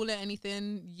didn't call it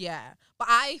anything, yeah. But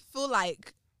I feel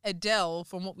like Adele,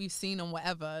 from what we've seen and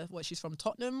whatever, she's from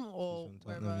Tottenham or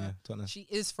wherever she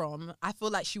is from, I feel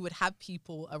like she would have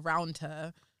people around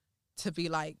her to be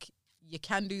like, you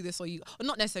can do this, or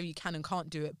not necessarily you can and can't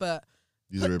do it, but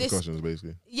these are repercussions,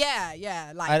 basically.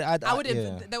 Yeah. Like I would,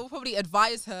 they will probably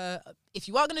advise her, if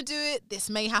you are going to do it, this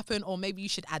may happen, or maybe you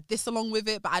should add this along with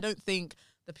it. But I don't think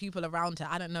the people around her,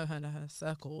 I don't know her in her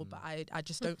circle, but I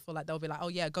just don't feel like they'll be like, oh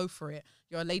yeah, go for it.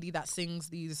 You're a lady that sings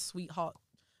these sweetheart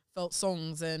felt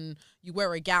songs and you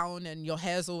wear a gown and your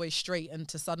hair's always straight, and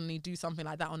to suddenly do something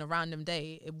like that on a random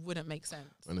day, it wouldn't make sense.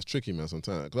 And it's tricky, man,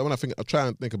 sometimes. Because when I try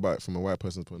and think about it from a white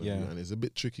person's point of view, and it's a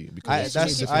bit tricky. Because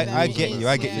I get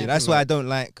you. That's why I don't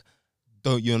like,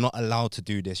 you're not allowed to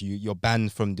do this. You're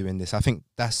banned from doing this. I think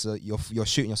that's you're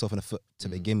shooting yourself in the foot to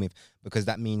begin with, because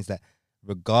that means that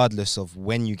regardless of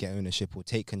when you get ownership or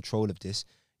take control of this,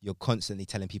 you're constantly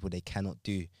telling people they cannot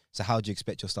do. So how do you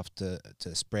expect your stuff to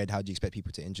spread? How do you expect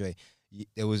people to enjoy?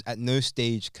 There was at no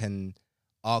stage can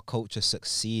our culture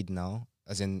succeed now,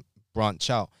 as in branch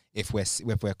out, if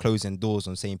we're closing doors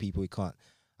on saying people we can't.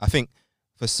 I think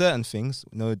for certain things,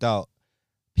 no doubt,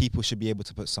 people should be able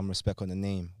to put some respect on the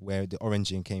name, where the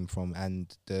origin came from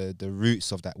and the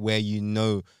roots of that, where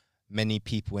many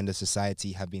people in the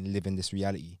society have been living this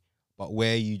reality, but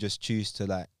where you just choose to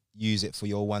like use it for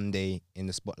your one day in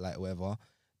the spotlight or whatever,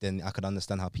 then I could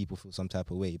understand how people feel some type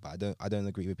of way. But I don't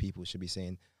agree with people should be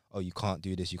saying, oh, you can't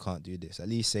do this, you can't do this. At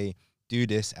least say, do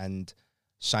this and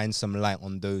shine some light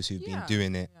on those who've been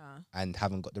doing it and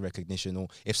haven't got the recognition. Or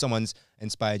if someone's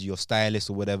inspired you, your stylist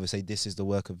or whatever, say this is the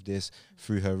work of this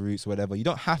through her roots, whatever. You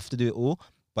don't have to do it all,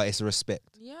 but it's a respect.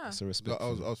 Yeah. It's a respect. I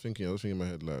was thinking in my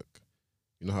head, like,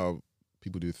 you know how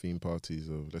people do theme parties,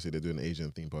 or let's say they're doing an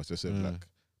Asian theme party, let's say black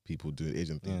people do an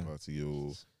Asian theme party,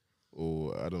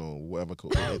 or I don't know, whatever.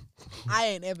 I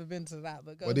ain't ever been to that,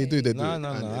 but they do. No.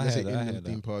 Let's say Indian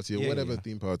theme party or whatever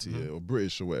theme party, or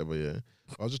British or whatever. Yeah,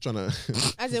 I was just trying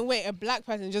to. As in, wait, a black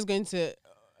person just going to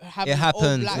have it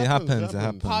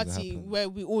happens. Party where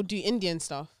we all do Indian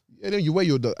stuff. Yeah, then you wear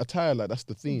your attire like that's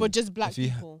the theme. But just black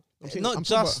people. Not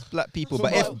just black people,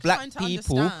 but if black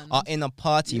people are in a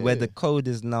party where the code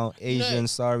is now Asian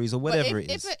saris or whatever it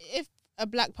is. If a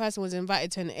black person was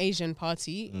invited to an Asian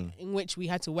party in which we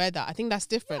had to wear that, I think that's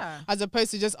different, as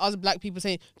opposed to just us black people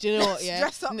saying, do you know what,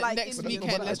 dress up like next Indian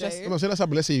weekend let's dress.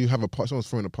 Let's say you have a party, someone's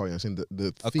throwing a party, and saying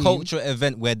the a theme, cultural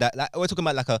event where that, like, we're talking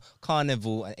about like a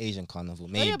carnival, an Asian carnival,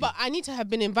 maybe. Oh, yeah, but I need to have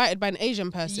been invited by an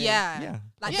Asian person.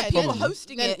 Like the people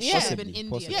hosting it should have been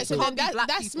Indian. Yeah, so then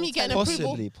that's me getting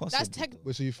approval. Possibly.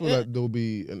 That's so you feel like there'll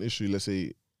be an issue. Let's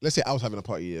say I was having a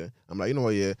party. I'm like, you know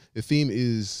what? The theme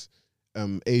is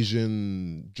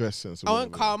Asian dress and so I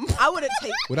won't come. I wouldn't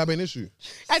take. Would that be an issue?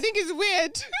 I think it's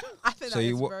weird. I think that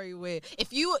is very weird.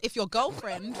 If your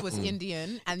girlfriend was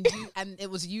Indian and it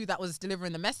was you that was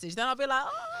delivering the message, then I'd be like,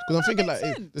 because I'm thinking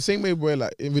like the same way where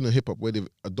like even in hip hop where they've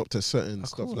adopted certain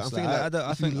stuff. Like, I'm thinking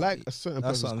I think like a certain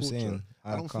person's culture,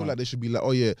 I don't feel can't. like they should be like,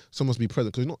 oh yeah, someone must be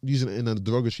present because you're not using it in a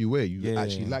derogatory way. You Yeah,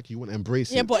 actually yeah. like, you want to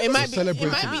embrace it. Yeah, but it So might be celebrate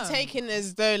it. taken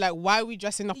as though like, why are we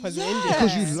dressing up as an Indian?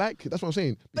 because you like it. That's what I'm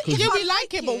saying. But Because if Yeah, I we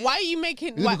like it, but it- why are you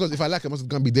making? is it Why, because if I like it, I must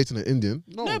gonna be dating an Indian?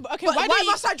 No, no, but okay, But why, why do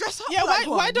you? must I dress up? Yeah, like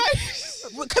why one? do I?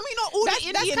 Can we not order That's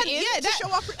Indian kinda- in yeah, to that- show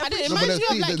up? I don't, it No, but reminds me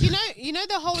of the like thing you know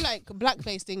the whole like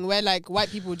blackface thing where like white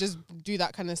people just do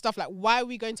that kind of stuff. Like, why are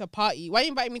we going to a party? Why are you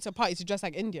inviting me to a party to dress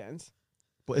like Indians?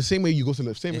 but the same way you go to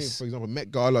the same way, It's- for example, Met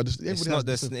Gala. Just, It's everybody not has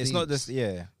this. different It's not themes. this.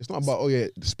 Yeah. It's not about, oh yeah,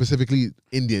 specifically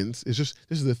Indians. It's just,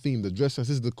 this is the theme, the dress sense,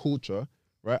 this is the culture,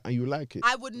 right? And you like it.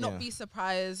 I would not Yeah. be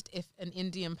surprised if an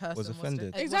Indian person Was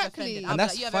offended. Exactly. I'd be And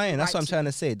that's like, you have every fine. That's right what I'm trying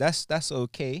to say. That's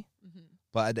okay. Mhm.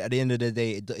 But at the end of the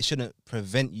day, it shouldn't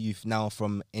prevent you now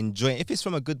from enjoying. If it's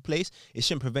from a good place, it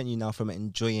shouldn't prevent you now from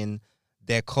enjoying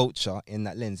their culture in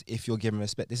that lens. If you're giving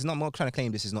respect, this is not. I'm not trying to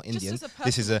claim this is not Just Indian. as a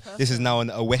This is person to this is person. now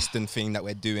a Western thing that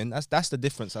we're doing. That's the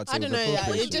difference. I'd say. I don't with know.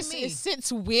 appropriation. It just Me. it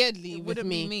sits weirdly It with wouldn't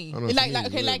me. be me. I don't know, Like for me, like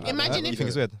it's okay, weird. like imagine You if think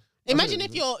it's weird? imagine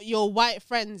if your white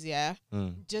friends, yeah,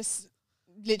 Mm. just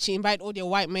literally invite all your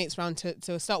white mates round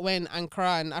to start wearing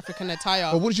Ankara and African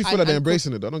attire. But wouldn't you feel and- like they're and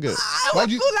embracing it? I don't get it. I Why would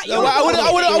do you? feel like No, you're I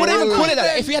wouldn't even wait, call it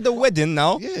that. If we had a wedding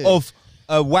now Yeah. of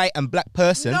a white and black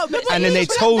person, No, but and then they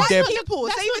but told that's their not people.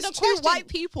 That's Say not if it's the two question. white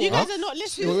people. You guys Huh? are not Two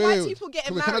listening. Wait, white wait. people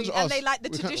getting Can I married just and ask- they like the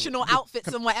we can't- traditional outfits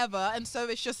and whatever, and so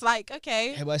it's just like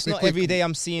okay. Yeah, but it's Wait, not quick. every day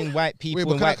I'm seeing white people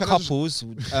but and can I- white can I just- couples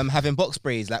having box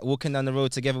braids, like walking down the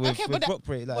road together with, Okay, with but that- rock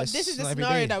braid. Like, but it's this is the not every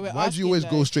scenario day. that we're Why do asking. you always though.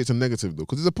 go straight to negative though?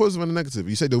 Because there's a positive and a negative.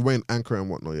 You say they're wearing anchor and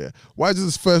whatnot, yeah. Why does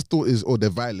this first thought is, oh, they're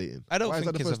violating? I don't Why is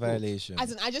think that the it's a first thought? violation.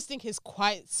 As in, I just think it's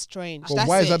quite strange. But That's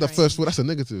why is it. that the first thought? That's a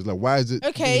negative. It's like, why is it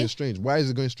Okay. being strange? Why is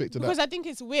it going straight to Because that? I think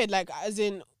it's weird. Like, as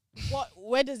in,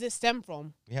 where does this stem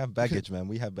from? We have baggage, man.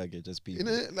 We have baggage as people.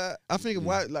 Innit? Like, I think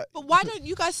why, like, But why don't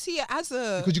you guys see it as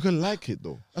a? because you can like it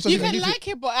though. That's what You I'm saying. can like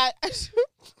it, but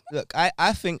Look,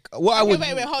 I think what I Okay, would,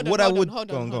 wait, hold on, what I hold on, would, hold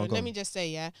go on, on, hold go on. on, go Let on. me just say,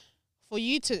 yeah, for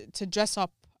you to dress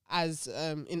up as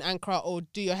in Ankara or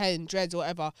do your hair in dreads or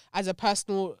whatever as a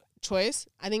personal choice,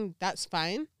 I think that's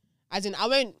fine. As in, I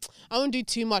won't do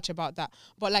too much about that.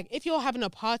 But like, if you're having a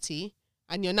party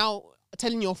and you're now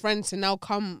telling your friends to now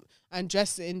come and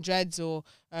dress in dreads or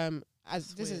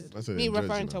as this is That's it, me in dreads,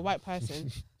 referring you to a know. white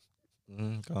person.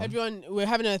 Go on. Everyone, we're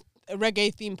having a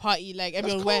reggae theme party. Like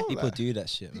everyone wear. cool. People Like, do that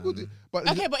shit, People man. do, but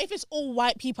Okay, but if it's all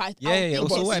white people, I Yeah, yeah, think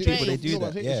also it's white people, they strange. do No, but I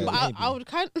that. think Yeah, it's But maybe. I would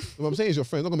kind what I'm saying is your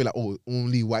friends not gonna be like, oh,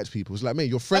 only white people. It's like, mate,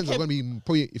 your friends Okay. are gonna be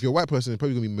probably, if you're a white person, it's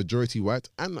probably gonna be majority white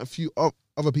and a few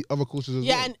other cultures as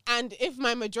yeah, well. and if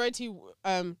my majority,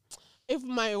 if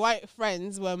my white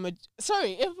friends were,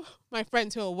 if my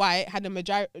friends who are white had a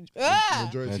majority,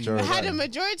 Majority. had a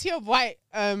majority of white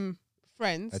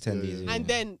friends, Attendees. and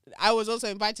then I was also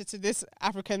invited to this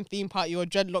African theme party or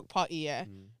dreadlock party, yeah,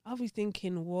 I'll be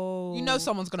thinking, whoa, You know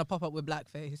someone's gonna pop up with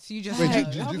blackface. You just Wait,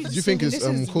 Right. do I'll be you just think thinking, it's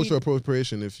this is cultural weird.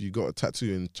 appropriation if you got a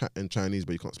tattoo in Chinese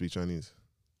but you can't speak Chinese?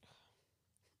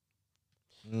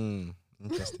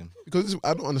 Interesting. Because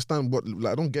I don't understand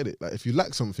I don't get it. Like, if you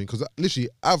like something, because literally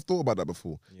I've thought about that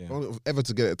before. Yeah. If I was ever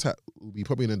to get a tat, it would be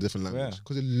probably in a different language Yeah.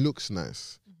 because it looks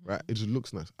nice, right? It just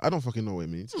looks nice. I don't fucking know what it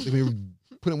means. If you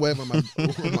putting whatever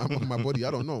on my body,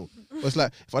 I don't know. But it's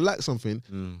like, if I like something,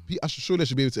 surely I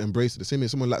should be able to embrace it. The same way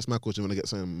someone likes my culture when I get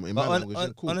something in my But language.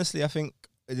 then cool. honestly, I think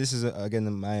this is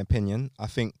again my opinion. I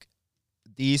think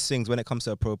these things, when it comes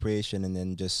to appropriation and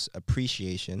then just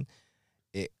appreciation,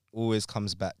 it always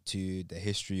comes back to the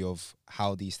history of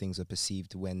how these things are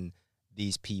perceived when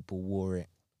these people wore it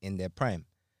in their prime.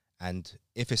 And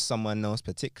if it's someone else,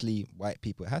 particularly white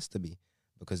people, it has to be,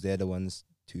 because they're the ones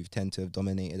who tend to have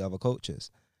dominated other cultures.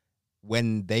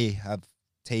 When they have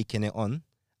taken it on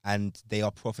and they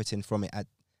are profiting from it,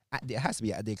 it has to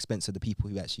be at the expense of the people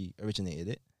who actually originated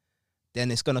it, then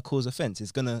it's going to cause offense.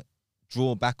 It's going to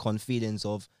draw back on feelings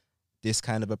of this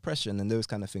kind of oppression and those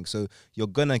kind of things. So you're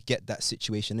going to get that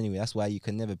situation anyway. That's why you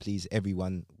can never please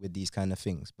everyone with these kind of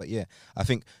things. But yeah, I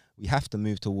think we have to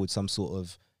move towards some sort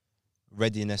of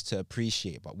readiness to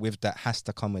appreciate. But with that has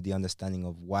to come with the understanding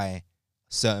of why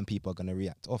certain people are going to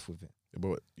react off with it.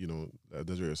 But, you know, that's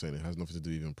what you're saying. It has nothing to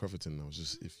do with even profiting now. It's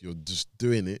just, if you're just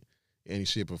doing it in any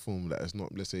shape or form, that it's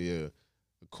not, let's say, a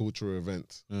cultural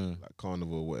event, like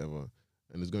carnival or whatever,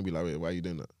 and it's going to be like, wait, why are you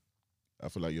doing that? I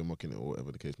feel like you're mocking it or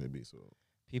whatever the case may be. So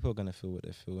People are going to feel what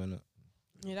they feel, innit?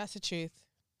 Yeah, that's the truth.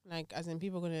 Like, as in,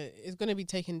 it's gonna be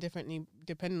taken differently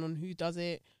depending on who does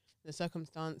it, the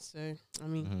circumstance. So, I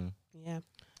mean, yeah.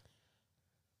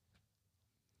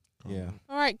 Yeah.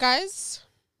 All right, guys,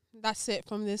 that's it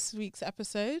from this week's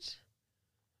episode.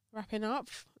 Wrapping up,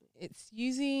 it's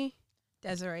Yuzi.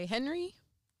 Desiree Henry.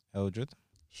 Eldred.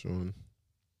 Sean.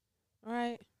 All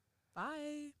right.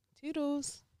 Bye.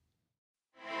 Toodles.